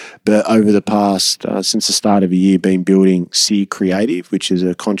 So, but over the past, since the start of the year, been building Seer Creative, which is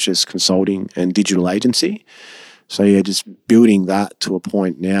a conscious consulting and digital agency. So yeah, just building that to a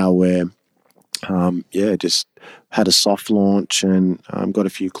point now where just had a soft launch and got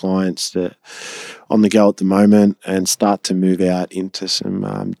a few clients that on the go at the moment, and start to move out into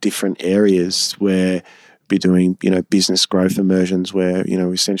some different areas where be doing, business growth immersions where,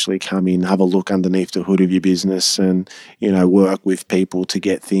 essentially come in, have a look underneath the hood of your business and, work with people to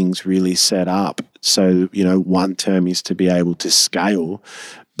get things really set up. So, one term is to be able to scale,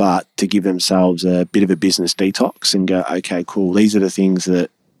 but to give themselves a bit of a business detox and go, okay, cool, these are the things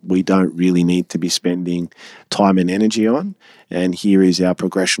that we don't really need to be spending time and energy on. And here is our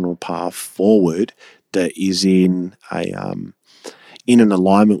progressional path forward that is in an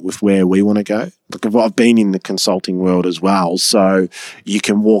alignment with where we want to go. Look, I've been in the consulting world as well. So you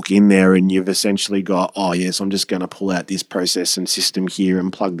can walk in there and you've essentially got, oh yes, I'm just going to pull out this process and system here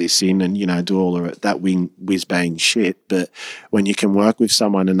and plug this in and, do all of it, that whiz bang shit. But when you can work with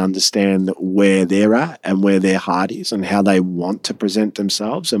someone and understand where they're at and where their heart is and how they want to present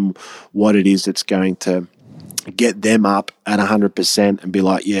themselves and what it is that's going to get them up at 100% and be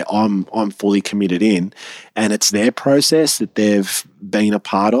like, yeah, I'm fully committed in, and it's their process that they've been a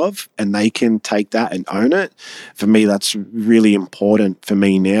part of and they can take that and own it. For me, that's really important for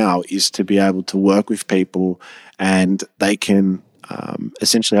me now, is to be able to work with people and they can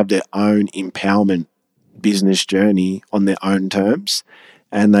essentially have their own empowerment business journey on their own terms.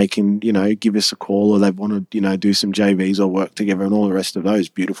 And they can, give us a call, or they want to, do some JVs or work together and all the rest of those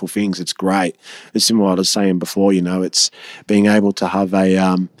beautiful things. It's great. It's similar to what I was saying before, it's being able to have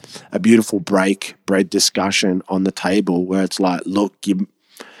a beautiful bread discussion on the table where it's like, look, you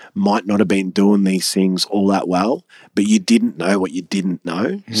might not have been doing these things all that well, but you didn't know what you didn't know.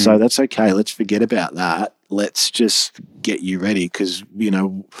 Mm-hmm. So that's okay. Let's forget about that. Let's just get you ready because, we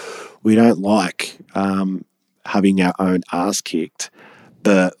don't like having our own ass kicked,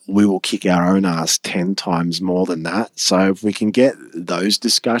 but we will kick our own ass 10 times more than that. So if we can get those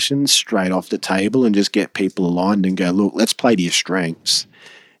discussions straight off the table and just get people aligned and go, look, let's play to your strengths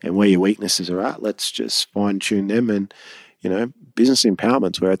and where your weaknesses are at. Let's just fine tune them, and, business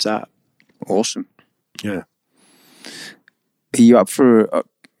empowerment's where it's at. Awesome. Yeah. Are you up for,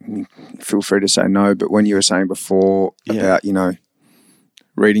 feel free to say no, but when you were saying before about,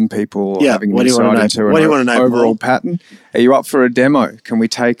 reading people, having insight into an overall pattern. Are you up for a demo? Can we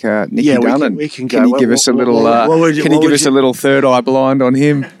take Nicky Dunnan? We can go. Can you give us a little? Can you give us a little third eye blind on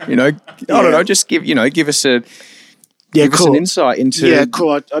him? I don't know. Just give us a. Give us an insight into. Yeah,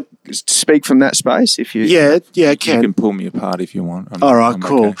 cool. Speak from that space if you. Yeah, I can. You can pull me apart if you want. All right,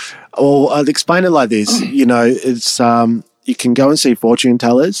 cool. Okay. Well, I'll explain it like this. It's you can go and see fortune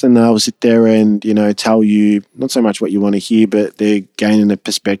tellers and they'll sit there and, tell you not so much what you want to hear, but they're gaining a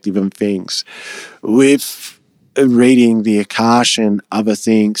perspective on things. With reading the Akash and other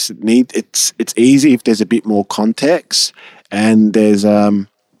things, it's easy if there's a bit more context and there's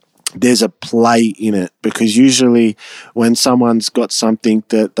a play in it, because usually when someone's got something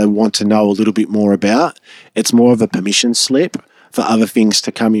that they want to know a little bit more about, it's more of a permission slip for other things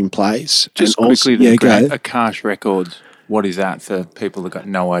to come in place. Just and quickly, the Akash Records. What is that for people that got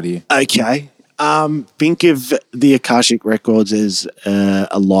no idea? Okay. Think of the Akashic Records as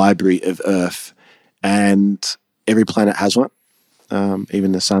a library of Earth, and every planet has one.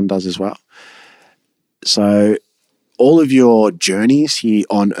 Even the sun does as well. So all of your journeys here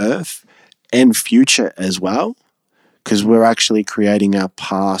on Earth and future as well, because we're actually creating our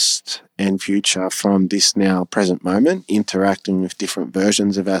past and future from this now present moment, interacting with different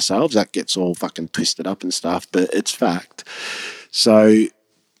versions of ourselves. That gets all fucking twisted up and stuff, but it's fact. So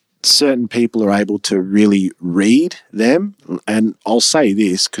certain people are able to really read them. And I'll say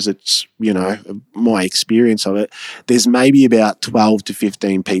this because it's, my experience of it. There's maybe about 12 to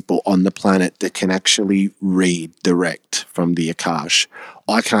 15 people on the planet that can actually read direct from the Akash.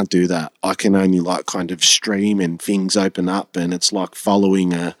 I can't do that. I can only kind of stream and things open up, and it's like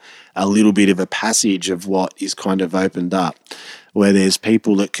following a little bit of a passage of what is kind of opened up, where there's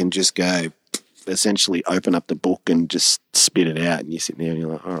people that can just go, essentially open up the book and just spit it out, and you're sitting there and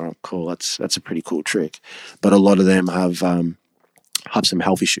you're like, all right, cool, that's a pretty cool trick. But a lot of them have some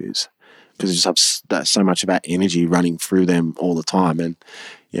health issues because they just have so much of that energy running through them all the time. And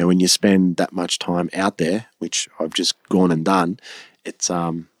when you spend that much time out there, which I've just gone and done, it's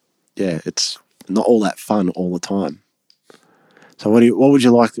it's not all that fun all the time. So what would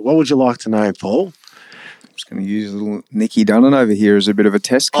you like to know, Paul? Going to use a little Nicky Dunnan over here as a bit of a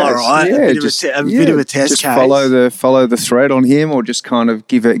test case. All right, a bit of a test case. Follow the thread on him, or just kind of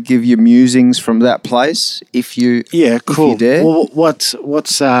give your musings from that place if you cool. If you dare. Well, what's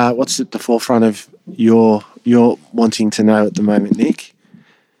at the forefront of your wanting to know at the moment, Nick?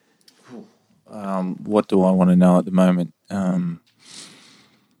 What do I want to know at the moment?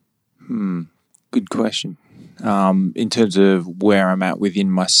 Good question. In terms of where I'm at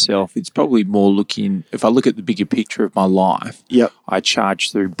within myself, it's probably more looking, if I look at the bigger picture of my life, I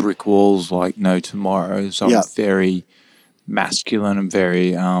charge through brick walls like no tomorrow. So I'm very masculine and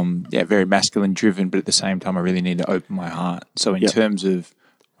very masculine driven, but at the same time, I really need to open my heart. So in terms of,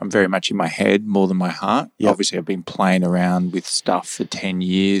 I'm very much in my head more than my heart. Obviously, I've been playing around with stuff for 10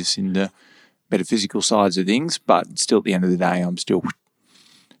 years in the metaphysical sides of things, but still at the end of the day, I'm still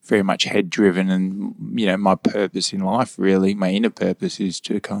very much head driven, and my purpose in life, really my inner purpose, is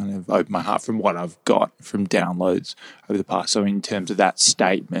to kind of open my heart from what I've got from downloads over the past. So in terms of that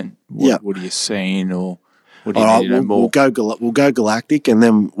statement, what are you seeing, or what do you need to know more? We'll go galactic, and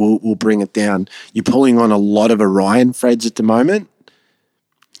then we'll bring it down. You're pulling on a lot of Orion threads at the moment.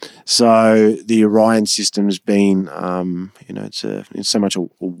 So the Orion system's been, it's so much a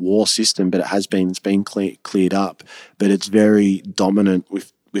war system, but it's been cleared up, but it's very dominant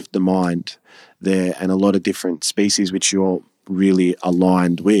with the mind there, and a lot of different species which you're really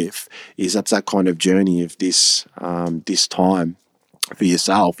aligned with. That's that kind of journey of this time for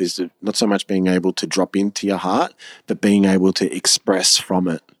yourself, is not so much being able to drop into your heart, but being able to express from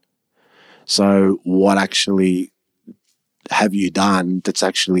it. So what actually have you done that's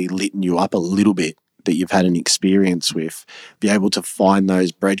actually lit you up a little bit, that you've had an experience with? Be able to find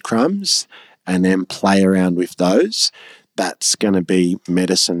those breadcrumbs and then play around with those. That's going to be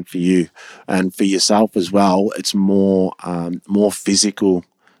medicine for you, and for yourself as well. It's more physical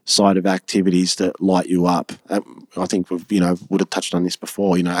side of activities that light you up. I think we've would have touched on this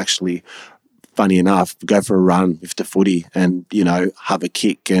before. Actually, funny enough, go for a run with the footy and have a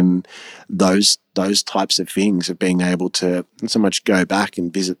kick, and those types of things of being able to not so much go back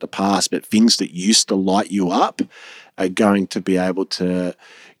and visit the past, but things that used to light you up are going to be able to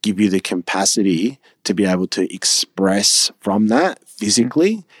give you the capacity to be able to express from that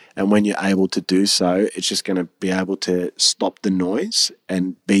physically. And when you're able to do so, it's just going to be able to stop the noise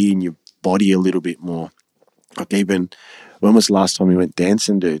and be in your body a little bit more. Like, even, when was the last time you went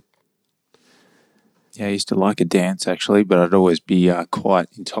dancing, dude? Yeah, I used to like a dance, actually, but I'd always be quite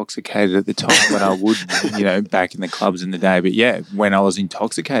intoxicated at the time when I would, back in the clubs in the day. But yeah, when I was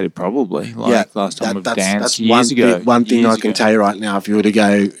intoxicated, probably. Last time I've danced years ago. One thing I can tell you right now, if you were to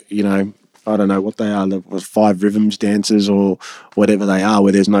go, I don't know what they are, the 5 rhythms dances or whatever they are,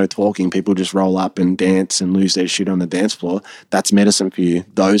 where there's no talking, people just roll up and dance and lose their shit on the dance floor. That's medicine for you.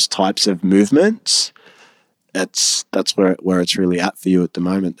 Those types of movements, that's where it's really at for you at the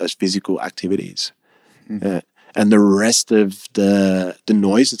moment, those physical activities. Yeah. And the rest of the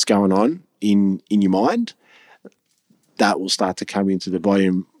noise that's going on in your mind, that will start to come into the body.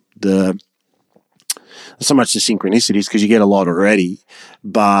 Not so much the synchronicities, because you get a lot already,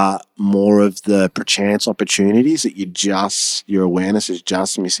 but more of the perchance opportunities that your awareness is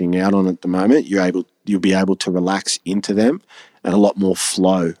just missing out on at the moment. You'll be able to relax into them, and a lot more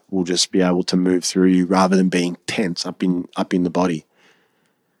flow will just be able to move through you rather than being tense up in the body.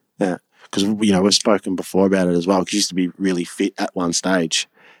 Yeah. Because, we've spoken before about it as well, because you used to be really fit at one stage.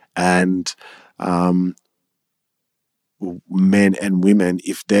 And men and women,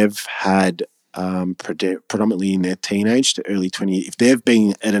 if they've had predominantly in their teenage to early 20, if they've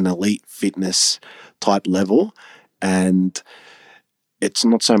been at an elite fitness type level and it's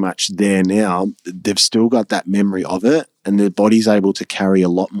not so much there now, they've still got that memory of it and their body's able to carry a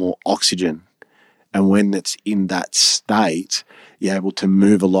lot more oxygen. And when it's in that state, you're able to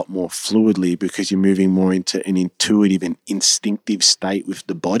move a lot more fluidly because you're moving more into an intuitive and instinctive state with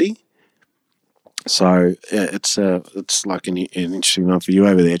the body. So yeah, it's like an interesting one for you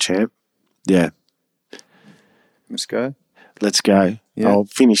over there, champ. Yeah. Let's go. Yeah. I'll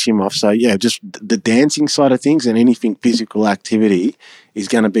finish him off. So yeah, just the dancing side of things and anything physical activity is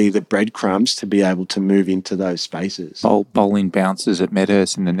going to be the breadcrumbs to be able to move into those spaces. Bowling bounces at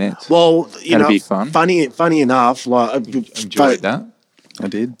Medhurst in the nets. Well, That'd be fun. Funny enough, like enjoyed that. I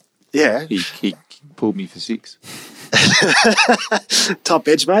did. Yeah. He pulled me for 6. Top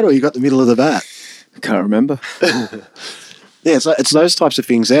edge, mate, or you got the middle of the bat? I can't remember. Yeah, it's those types of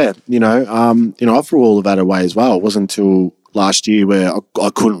things there. I threw all of that away as well. It wasn't until last year where I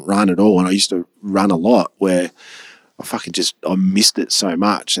couldn't run at all, and I used to run a lot where I missed it so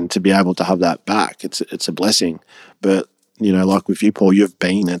much, and to be able to have that back, it's a blessing. But like with you, Paul, you've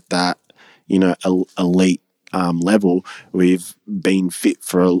been at that elite level. We've been fit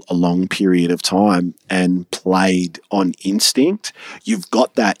for a long period of time and played on instinct. You've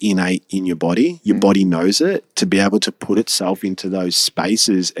got that innate in your body. Your body knows it. To be able to put itself into those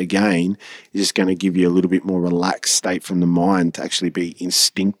spaces again is just going to give you a little bit more relaxed state from the mind to actually be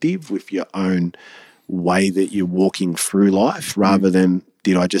instinctive with your own way that you're walking through life rather than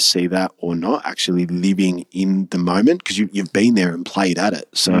did I just see that or not, actually living in the moment because you've been there and played at it.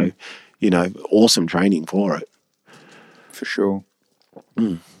 So awesome training for it. For sure.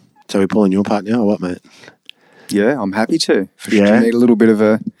 So we're pulling your part now or what, mate? Yeah, I'm happy to. For sure. You need a little bit of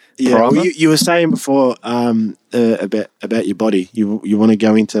a primer. Well, you were saying before about your body. You want to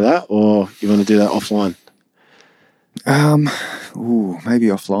go into that or you want to do that offline? Maybe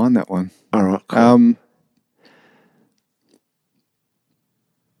offline, that one. All right, cool.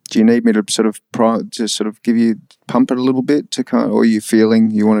 Do you need me to sort of give you pump it a little bit to kind of, or are you feeling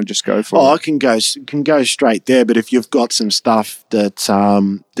you want to just go for it? I can go straight there, but if you've got some stuff that's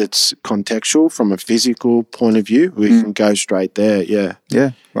contextual from a physical point of view, we can go straight there. Yeah.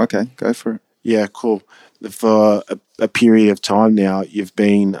 Yeah. Okay. Go for it. Yeah. Cool. For a period of time now, you've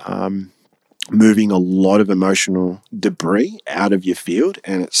been moving a lot of emotional debris out of your field,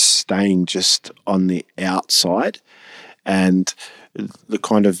 and it's staying just on the outside, and the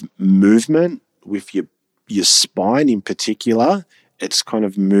kind of movement with your spine in particular, it's kind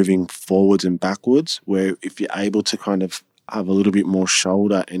of moving forwards and backwards, where if you're able to kind of have a little bit more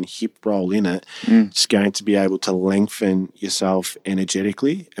shoulder and hip roll in it, it's going to be able to lengthen yourself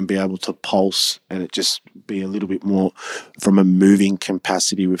energetically and be able to pulse, and it just be a little bit more from a moving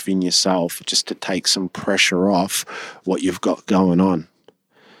capacity within yourself, just to take some pressure off what you've got going on.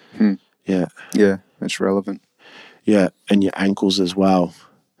 Yeah. Yeah, that's relevant. Yeah, and your ankles as well.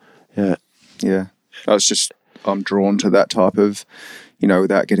 Yeah. Yeah. I'm drawn to that type of,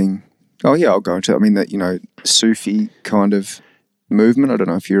 without getting, I'll go into it. I mean, that, Sufi kind of movement. I don't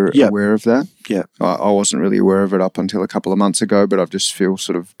know if you're aware of that. Yeah. I wasn't really aware of it up until a couple of months ago, but I just feel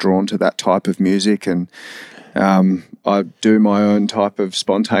sort of drawn to that type of music. And I do my own type of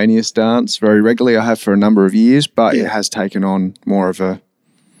spontaneous dance very regularly. I have for a number of years, but it has taken on more of a,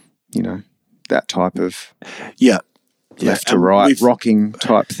 that type of left to right rocking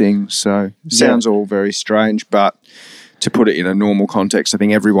type thing. So sounds all very strange, but to put it in a normal context, I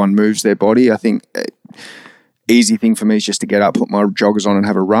think everyone moves their body. I think easy thing for me is just to get up, put my joggers on and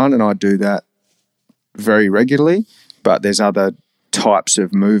have a run, and I do that very regularly. But there's other types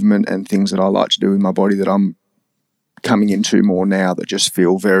of movement and things that I like to do with my body that I'm coming into more now that just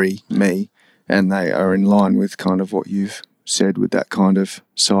feel very me, and they are in line with kind of what you've said with that kind of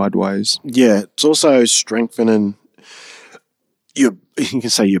sideways. Yeah, it's also strengthening you can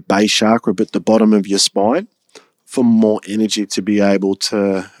say your base chakra, but the bottom of your spine, for more energy to be able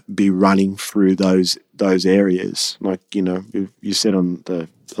to be running through those areas. Like, you said on the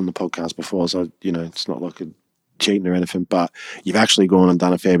podcast before, so it's not like a cheating or anything, but you've actually gone and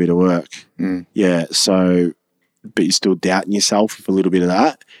done a fair bit of work. Yeah, so but you're still doubting yourself with a little bit of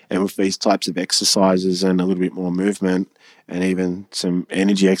that. And with these types of exercises and a little bit more movement and even some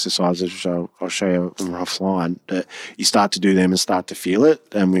energy exercises, which I'll show you offline, that you start to do them and start to feel it.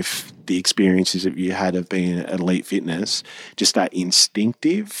 And with the experiences that you had of being at Elite Fitness, just that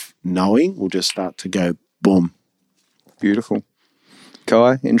instinctive knowing will just start to go boom. Beautiful.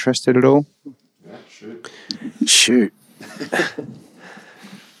 Kai, interested at all? Yeah, Shoot.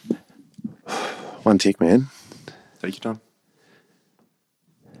 One tick, man. Take your time.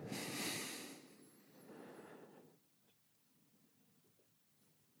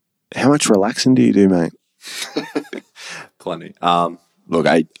 much relaxing do you do, mate? Plenty. Look,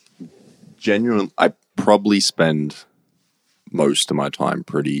 I probably spend most of my time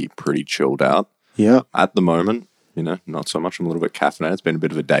pretty chilled out. Yeah. At the moment, not so much. I'm a little bit caffeinated. It's been a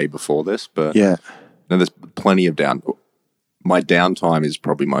bit of a day before this, but yeah, there's plenty of my downtime is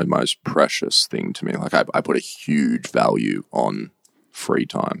probably my most precious thing to me. Like I put a huge value on free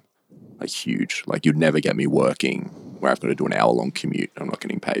time. Like huge. Like you'd never get me working where I've got to do an hour-long commute. I'm not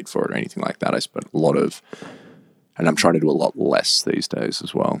getting paid for it or anything like that. I spent a lot of, and I'm trying to do a lot less these days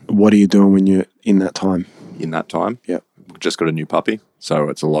as well. What are you doing when you're in that time? In that time? Yeah. Just got a new puppy. So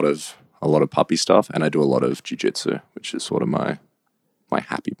it's a lot of puppy stuff, and I do a lot of jiu-jitsu, which is sort of my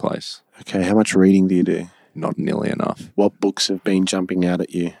happy place. Okay, how much reading do you do? Not nearly enough. What books have been jumping out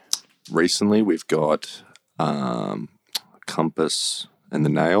at you? Recently, we've got Compass and the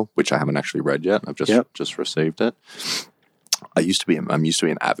Nail, which I haven't actually read yet. I've just received it. I'm used to be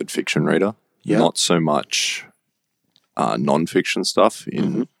an avid fiction reader. Yep. Not so much non-fiction stuff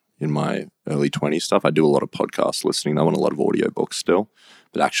in my early 20s stuff. I do a lot of podcast listening. I want a lot of audiobooks still,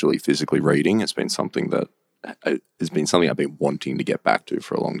 but actually physically reading has been something I've been wanting to get back to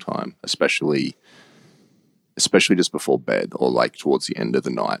for a long time, especially just before bed or like towards the end of the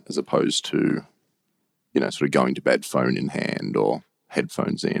night, as opposed to, sort of going to bed phone in hand or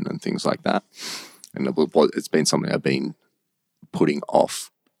headphones in and things like that. And it's been something I've been putting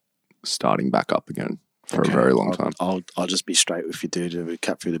off starting back up again for a very long time. I'll just be straight with you, dude, to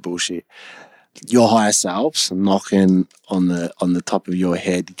cut through the bullshit. Your higher selves knocking on the top of your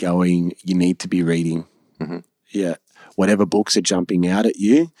head going, you need to be reading. Mm-hmm. Yeah. Whatever books are jumping out at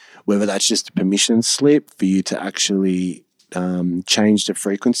you, whether that's just a permission slip for you to actually change the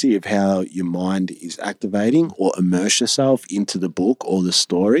frequency of how your mind is activating, or immerse yourself into the book or the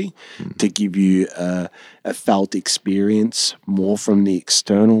story to give you a felt experience more from the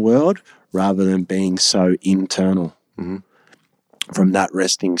external world rather than being so internal from that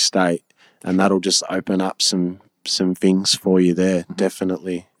resting state. And that'll just open up some things for you there,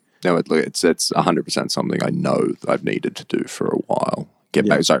 definitely. No, it's 100% something I know that I've needed to do for a while. Get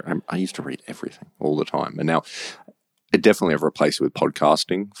back. So I used to read everything all the time, and now I definitely have replaced it with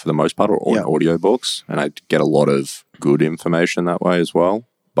podcasting for the most part, or audiobooks, and I get a lot of good information that way as well.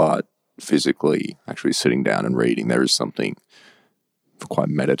 But physically, actually sitting down and reading, there is something quite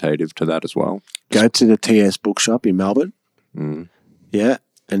meditative to that as well. Go to the TS bookshop in Melbourne. Yeah.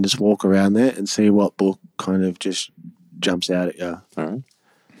 And just walk around there and see what book kind of just jumps out at you. All right.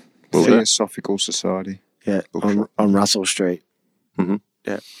 Theosophical Society. Yeah, on Russell Street. Mm-hmm.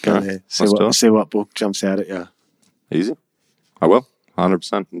 Yeah, go there. See what book jumps out at you. Easy. I will.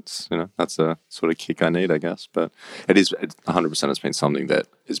 100%. It's that's a sort of kick I need, I guess. But it's 100%. It's been something that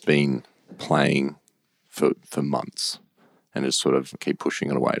has been playing for months, and just sort of keep pushing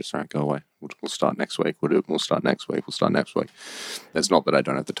it away. Just go away. We'll start next week. We'll start next week. We'll start next week. It's not that I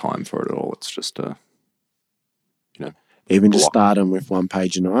don't have the time for it at all. It's just even just start them with 1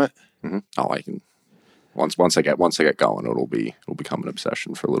 page a night. Mm-hmm. Oh, I can. Once I get going, it'll become an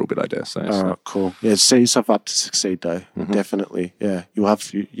obsession for a little bit, I dare say. Oh, cool. Yeah, set yourself up to succeed, though. Mm-hmm. Definitely. Yeah, you'll have.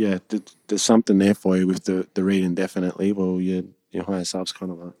 Yeah, there's something there for you with the reading. Definitely. Well, your higher self's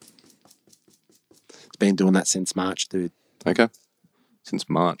kind of it's been doing that since March, dude. Okay, since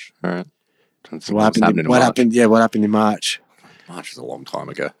March. All right. So what happened? What happened? Yeah, what happened in March? March is a long time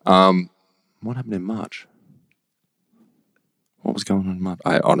ago. What happened in March? What was going on in March?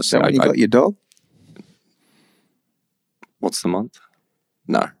 I honestly, you got your dog. What's the month?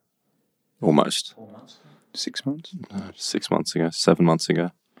 No, almost 6 months. No, 6 months ago, 7 months ago,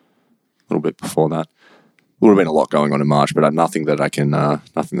 a little bit before that. Would have been a lot going on in March, but nothing that I can. Yeah,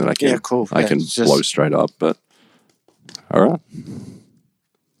 cool. I can blow straight up. But all right.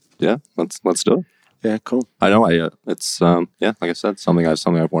 Yeah, let's do it. Yeah, cool. I know. It's like I said, something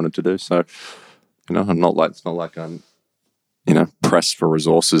I've wanted to do. So, I'm not like it's not like I'm, pressed for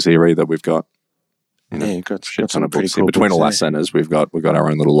resources here either. We've got, you've got shit ton some of books pretty cool here. Between books all our there. centers, we've got our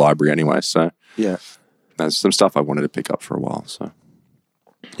own little library anyway. So Yeah, there's some stuff I wanted to pick up for a while. So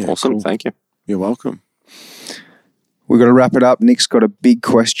yeah, awesome. cool. Thank you. You're welcome. We've got to wrap it up. Nick's got a big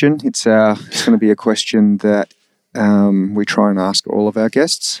question. It's going to be a question that we try and ask all of our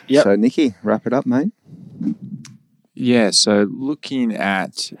guests. Yep. So, Nicky, wrap it up, mate. Yeah, so looking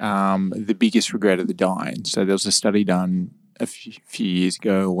at the biggest regret of the dying. So there was a study done a few years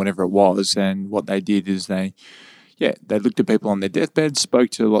ago, or whatever it was, and what they did is they looked at people on their deathbed, spoke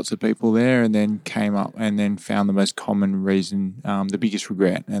to lots of people there, and then came up and then found the most common reason, the biggest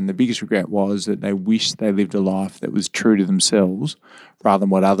regret. And the biggest regret was that they wished they lived a life that was true to themselves rather than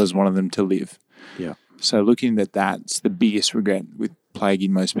what others wanted them to live. Yeah. So looking at that's the biggest regret with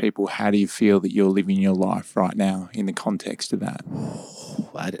plaguing most people. How do you feel that you're living your life right now in the context of that?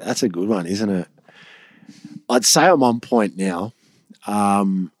 That's a good one, isn't it? I'd say I'm on point now.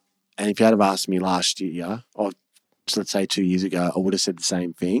 And if you had have asked me last year, or let's say 2 years ago, I would have said the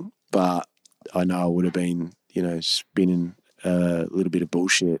same thing. But I know I would have been, spinning a little bit of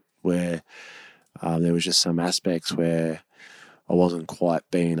bullshit where there was just some aspects where I wasn't quite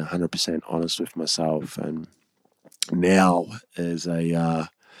being 100% honest with myself. And now as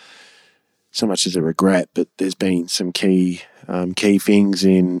so much as a regret, but there's been some key things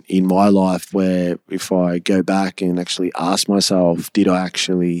in my life where if I go back and actually ask myself, did I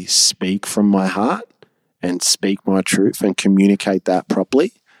actually speak from my heart and speak my truth and communicate that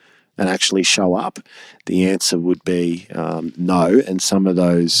properly and actually show up? The answer would be no. And some of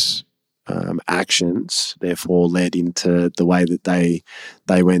those actions therefore led into the way that they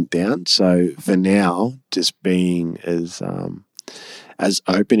went down. So for now, just being as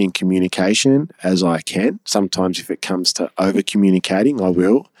open in communication as I can. Sometimes if it comes to over communicating, I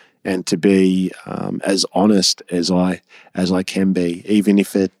will, and to be as honest as I can be, even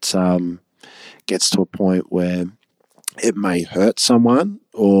if it gets to a point where it may hurt someone,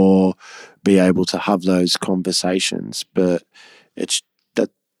 or be able to have those conversations. But that's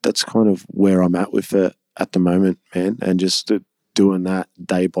kind of where I'm at with it at the moment, man, and just doing that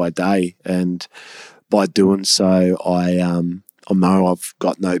day by day. And by doing so, I know I've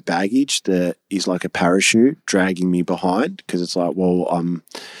got no baggage that is like a parachute dragging me behind, because it's like, well, I'm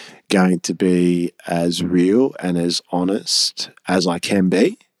going to be as real and as honest as I can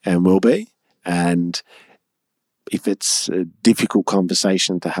be and will be. And if it's a difficult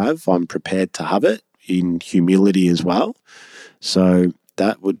conversation to have, I'm prepared to have it in humility as well. So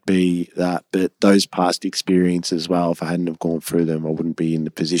that would be that. But those past experiences as well, if I hadn't have gone through them, I wouldn't be in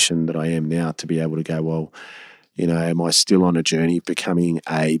the position that I am now to be able to go, well, am I still on a journey of becoming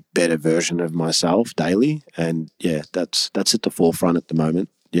a better version of myself daily? And yeah, that's at the forefront at the moment.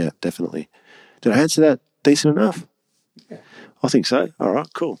 Yeah, definitely. Did I answer that decent enough? Yeah. I think so. All right,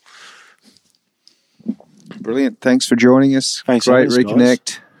 cool. Brilliant. Thanks for joining us. Thanks. Great reconnect.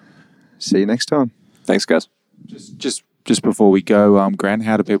 Guys. See you next time. Thanks, guys. Just before we go, Grant,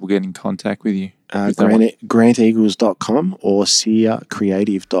 how do people get in contact with you? GrantEagles.com or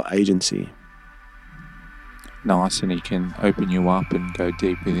SearCreative.agency. Nice, and he can open you up and go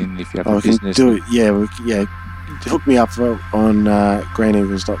deep within if you have a business. Do it. Yeah. Hook me up on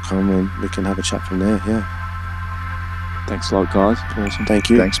GrantEagles.com and we can have a chat from there. Yeah. Thanks a lot, guys. Awesome. Thank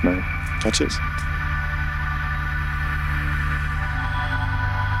you. Thanks, mate. Catch us.